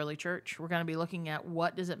looking at the early church. We're going to be looking at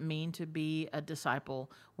what does it mean to be a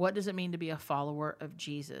disciple? What does it mean to be a follower of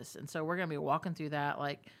Jesus? And so we're going to be walking through that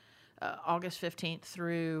like August 15th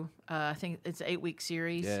through, I think it's an 8-week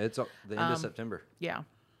series. Yeah, it's the end of September. Yeah.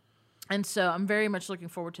 And so I'm very much looking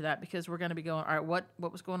forward to that, because we're going to be going, all right,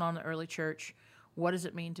 what was going on in the early church? What does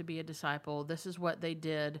it mean to be a disciple? This is what they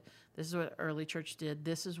did. This is what early church did.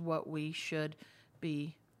 This is what we should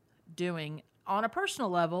be doing on a personal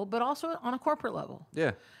level, but also on a corporate level.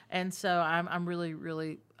 Yeah. And so I'm really,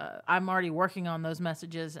 really, I'm already working on those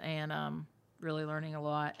messages and really learning a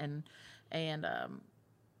lot and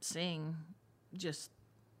seeing just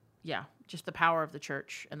the power of the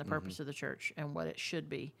church and the purpose of the church and what it should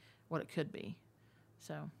be, what it could be.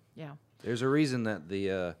 So, yeah. There's a reason that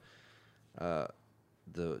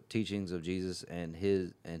the teachings of Jesus and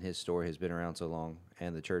his story has been around so long,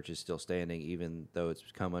 and the church is still standing, even though it's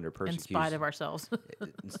come under persecution. In spite of ourselves.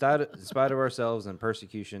 in spite of ourselves and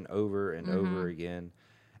persecution over and over again.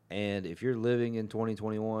 And if you're living in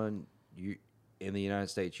 2021, in the United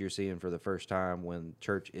States, you're seeing for the first time when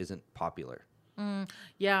church isn't popular.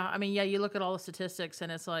 Yeah, I mean, you look at all the statistics,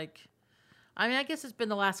 and it's like, I mean, I guess it's been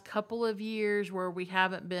the last couple of years where we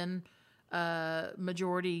haven't been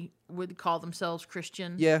majority would call themselves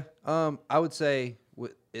Christian. Yeah, I would say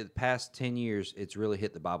in the past 10 years, it's really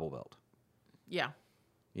hit the Bible Belt. Yeah.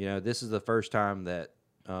 You know, this is the first time that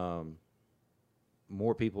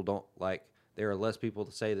more people don't like. There are less people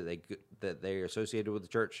to say that they are associated with the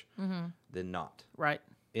church than not. Right.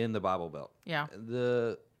 In the Bible Belt. Yeah.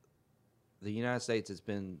 The United States has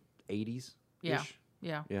been 80s. Yeah.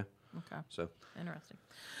 Yeah. Yeah. Okay. So interesting.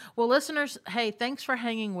 Well, listeners, hey, thanks for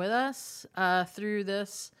hanging with us through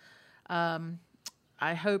this.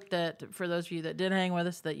 I hope that for those of you that did hang with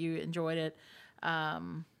us, that you enjoyed it.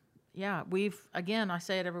 Yeah, I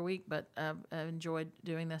say it every week, but I've enjoyed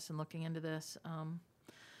doing this and looking into this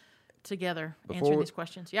together, answering these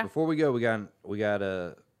questions. Yeah. Before we go, we got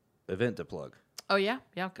a event to plug. Oh, yeah?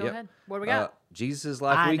 Yeah, go ahead. What do we got? Jesus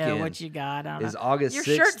Life Weekend. I know what you got. Is August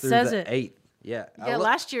 6th shirt through says the it. 8th. Yeah. You got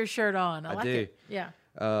last year's shirt on. I like do. it.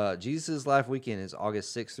 Yeah. Jesus Life Weekend is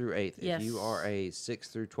August 6th through 8th. Yes. If you are a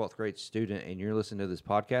 6th through 12th grade student and you're listening to this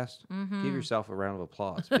podcast, give yourself a round of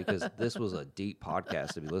applause because this was a deep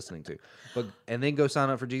podcast to be listening to. And then go sign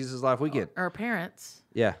up for Jesus Life Weekend. Or parents.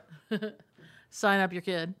 Yeah. Sign up your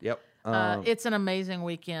kid. Yep. It's an amazing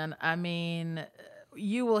weekend. I mean,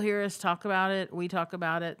 you will hear us talk about it. We talk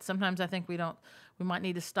about it. Sometimes I think we might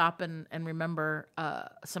need to stop and remember.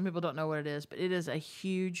 Some people don't know what it is, but it is a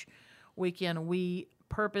huge weekend. We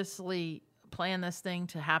purposely plan this thing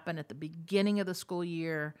to happen at the beginning of the school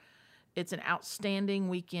year. It's an outstanding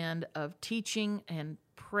weekend of teaching and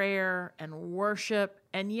prayer and worship.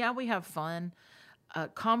 And yeah, we have fun.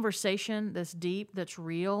 Conversation that's deep, that's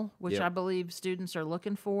real, which I believe students are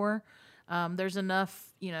looking for. There's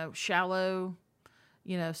enough, shallow,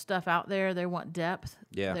 stuff out there. They want depth.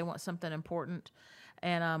 Yeah. They want something important.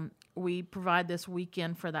 And we provide this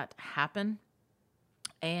weekend for that to happen.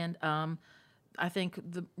 And I think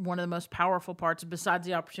one of the most powerful parts, besides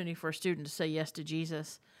the opportunity for a student to say yes to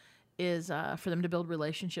Jesus, is for them to build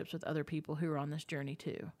relationships with other people who are on this journey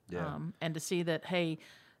too. Yeah. And to see that, hey,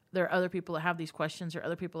 there are other people that have these questions, there are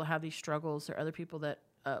other people that have these struggles, there are other people that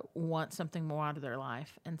want something more out of their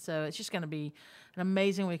life. And so it's just going to be an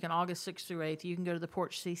amazing weekend, August 6th through 8th. You can go to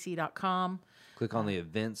theporchcc.com. Click on the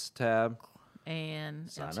events tab. And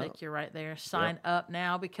it'll Sign take up. You right there. Sign up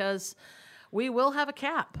now because we will have a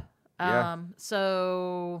cap.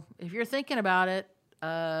 So if you're thinking about it,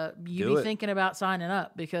 you be thinking about signing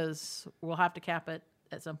up because we'll have to cap it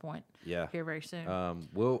at some point. Yeah. Here very soon.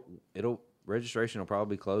 Registration will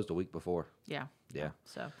probably be closed a week before. Yeah. Yeah.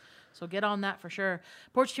 So get on that for sure.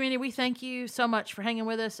 Porch Community, we thank you so much for hanging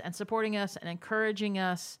with us and supporting us and encouraging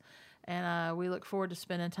us. And we look forward to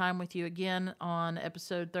spending time with you again on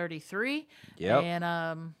episode 33. Yep.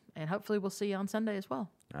 And hopefully we'll see you on Sunday as well.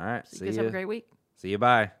 All right. So you guys have a great week. See you.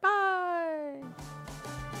 Bye. Bye.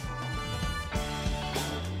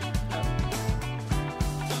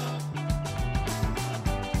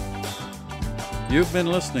 You've been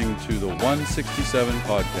listening to the 167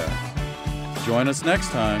 Podcast. Join us next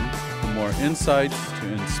time for more insights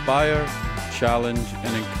to inspire, challenge,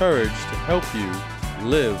 and encourage to help you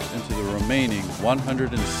live into the remaining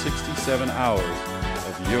 167 hours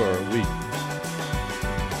of your week.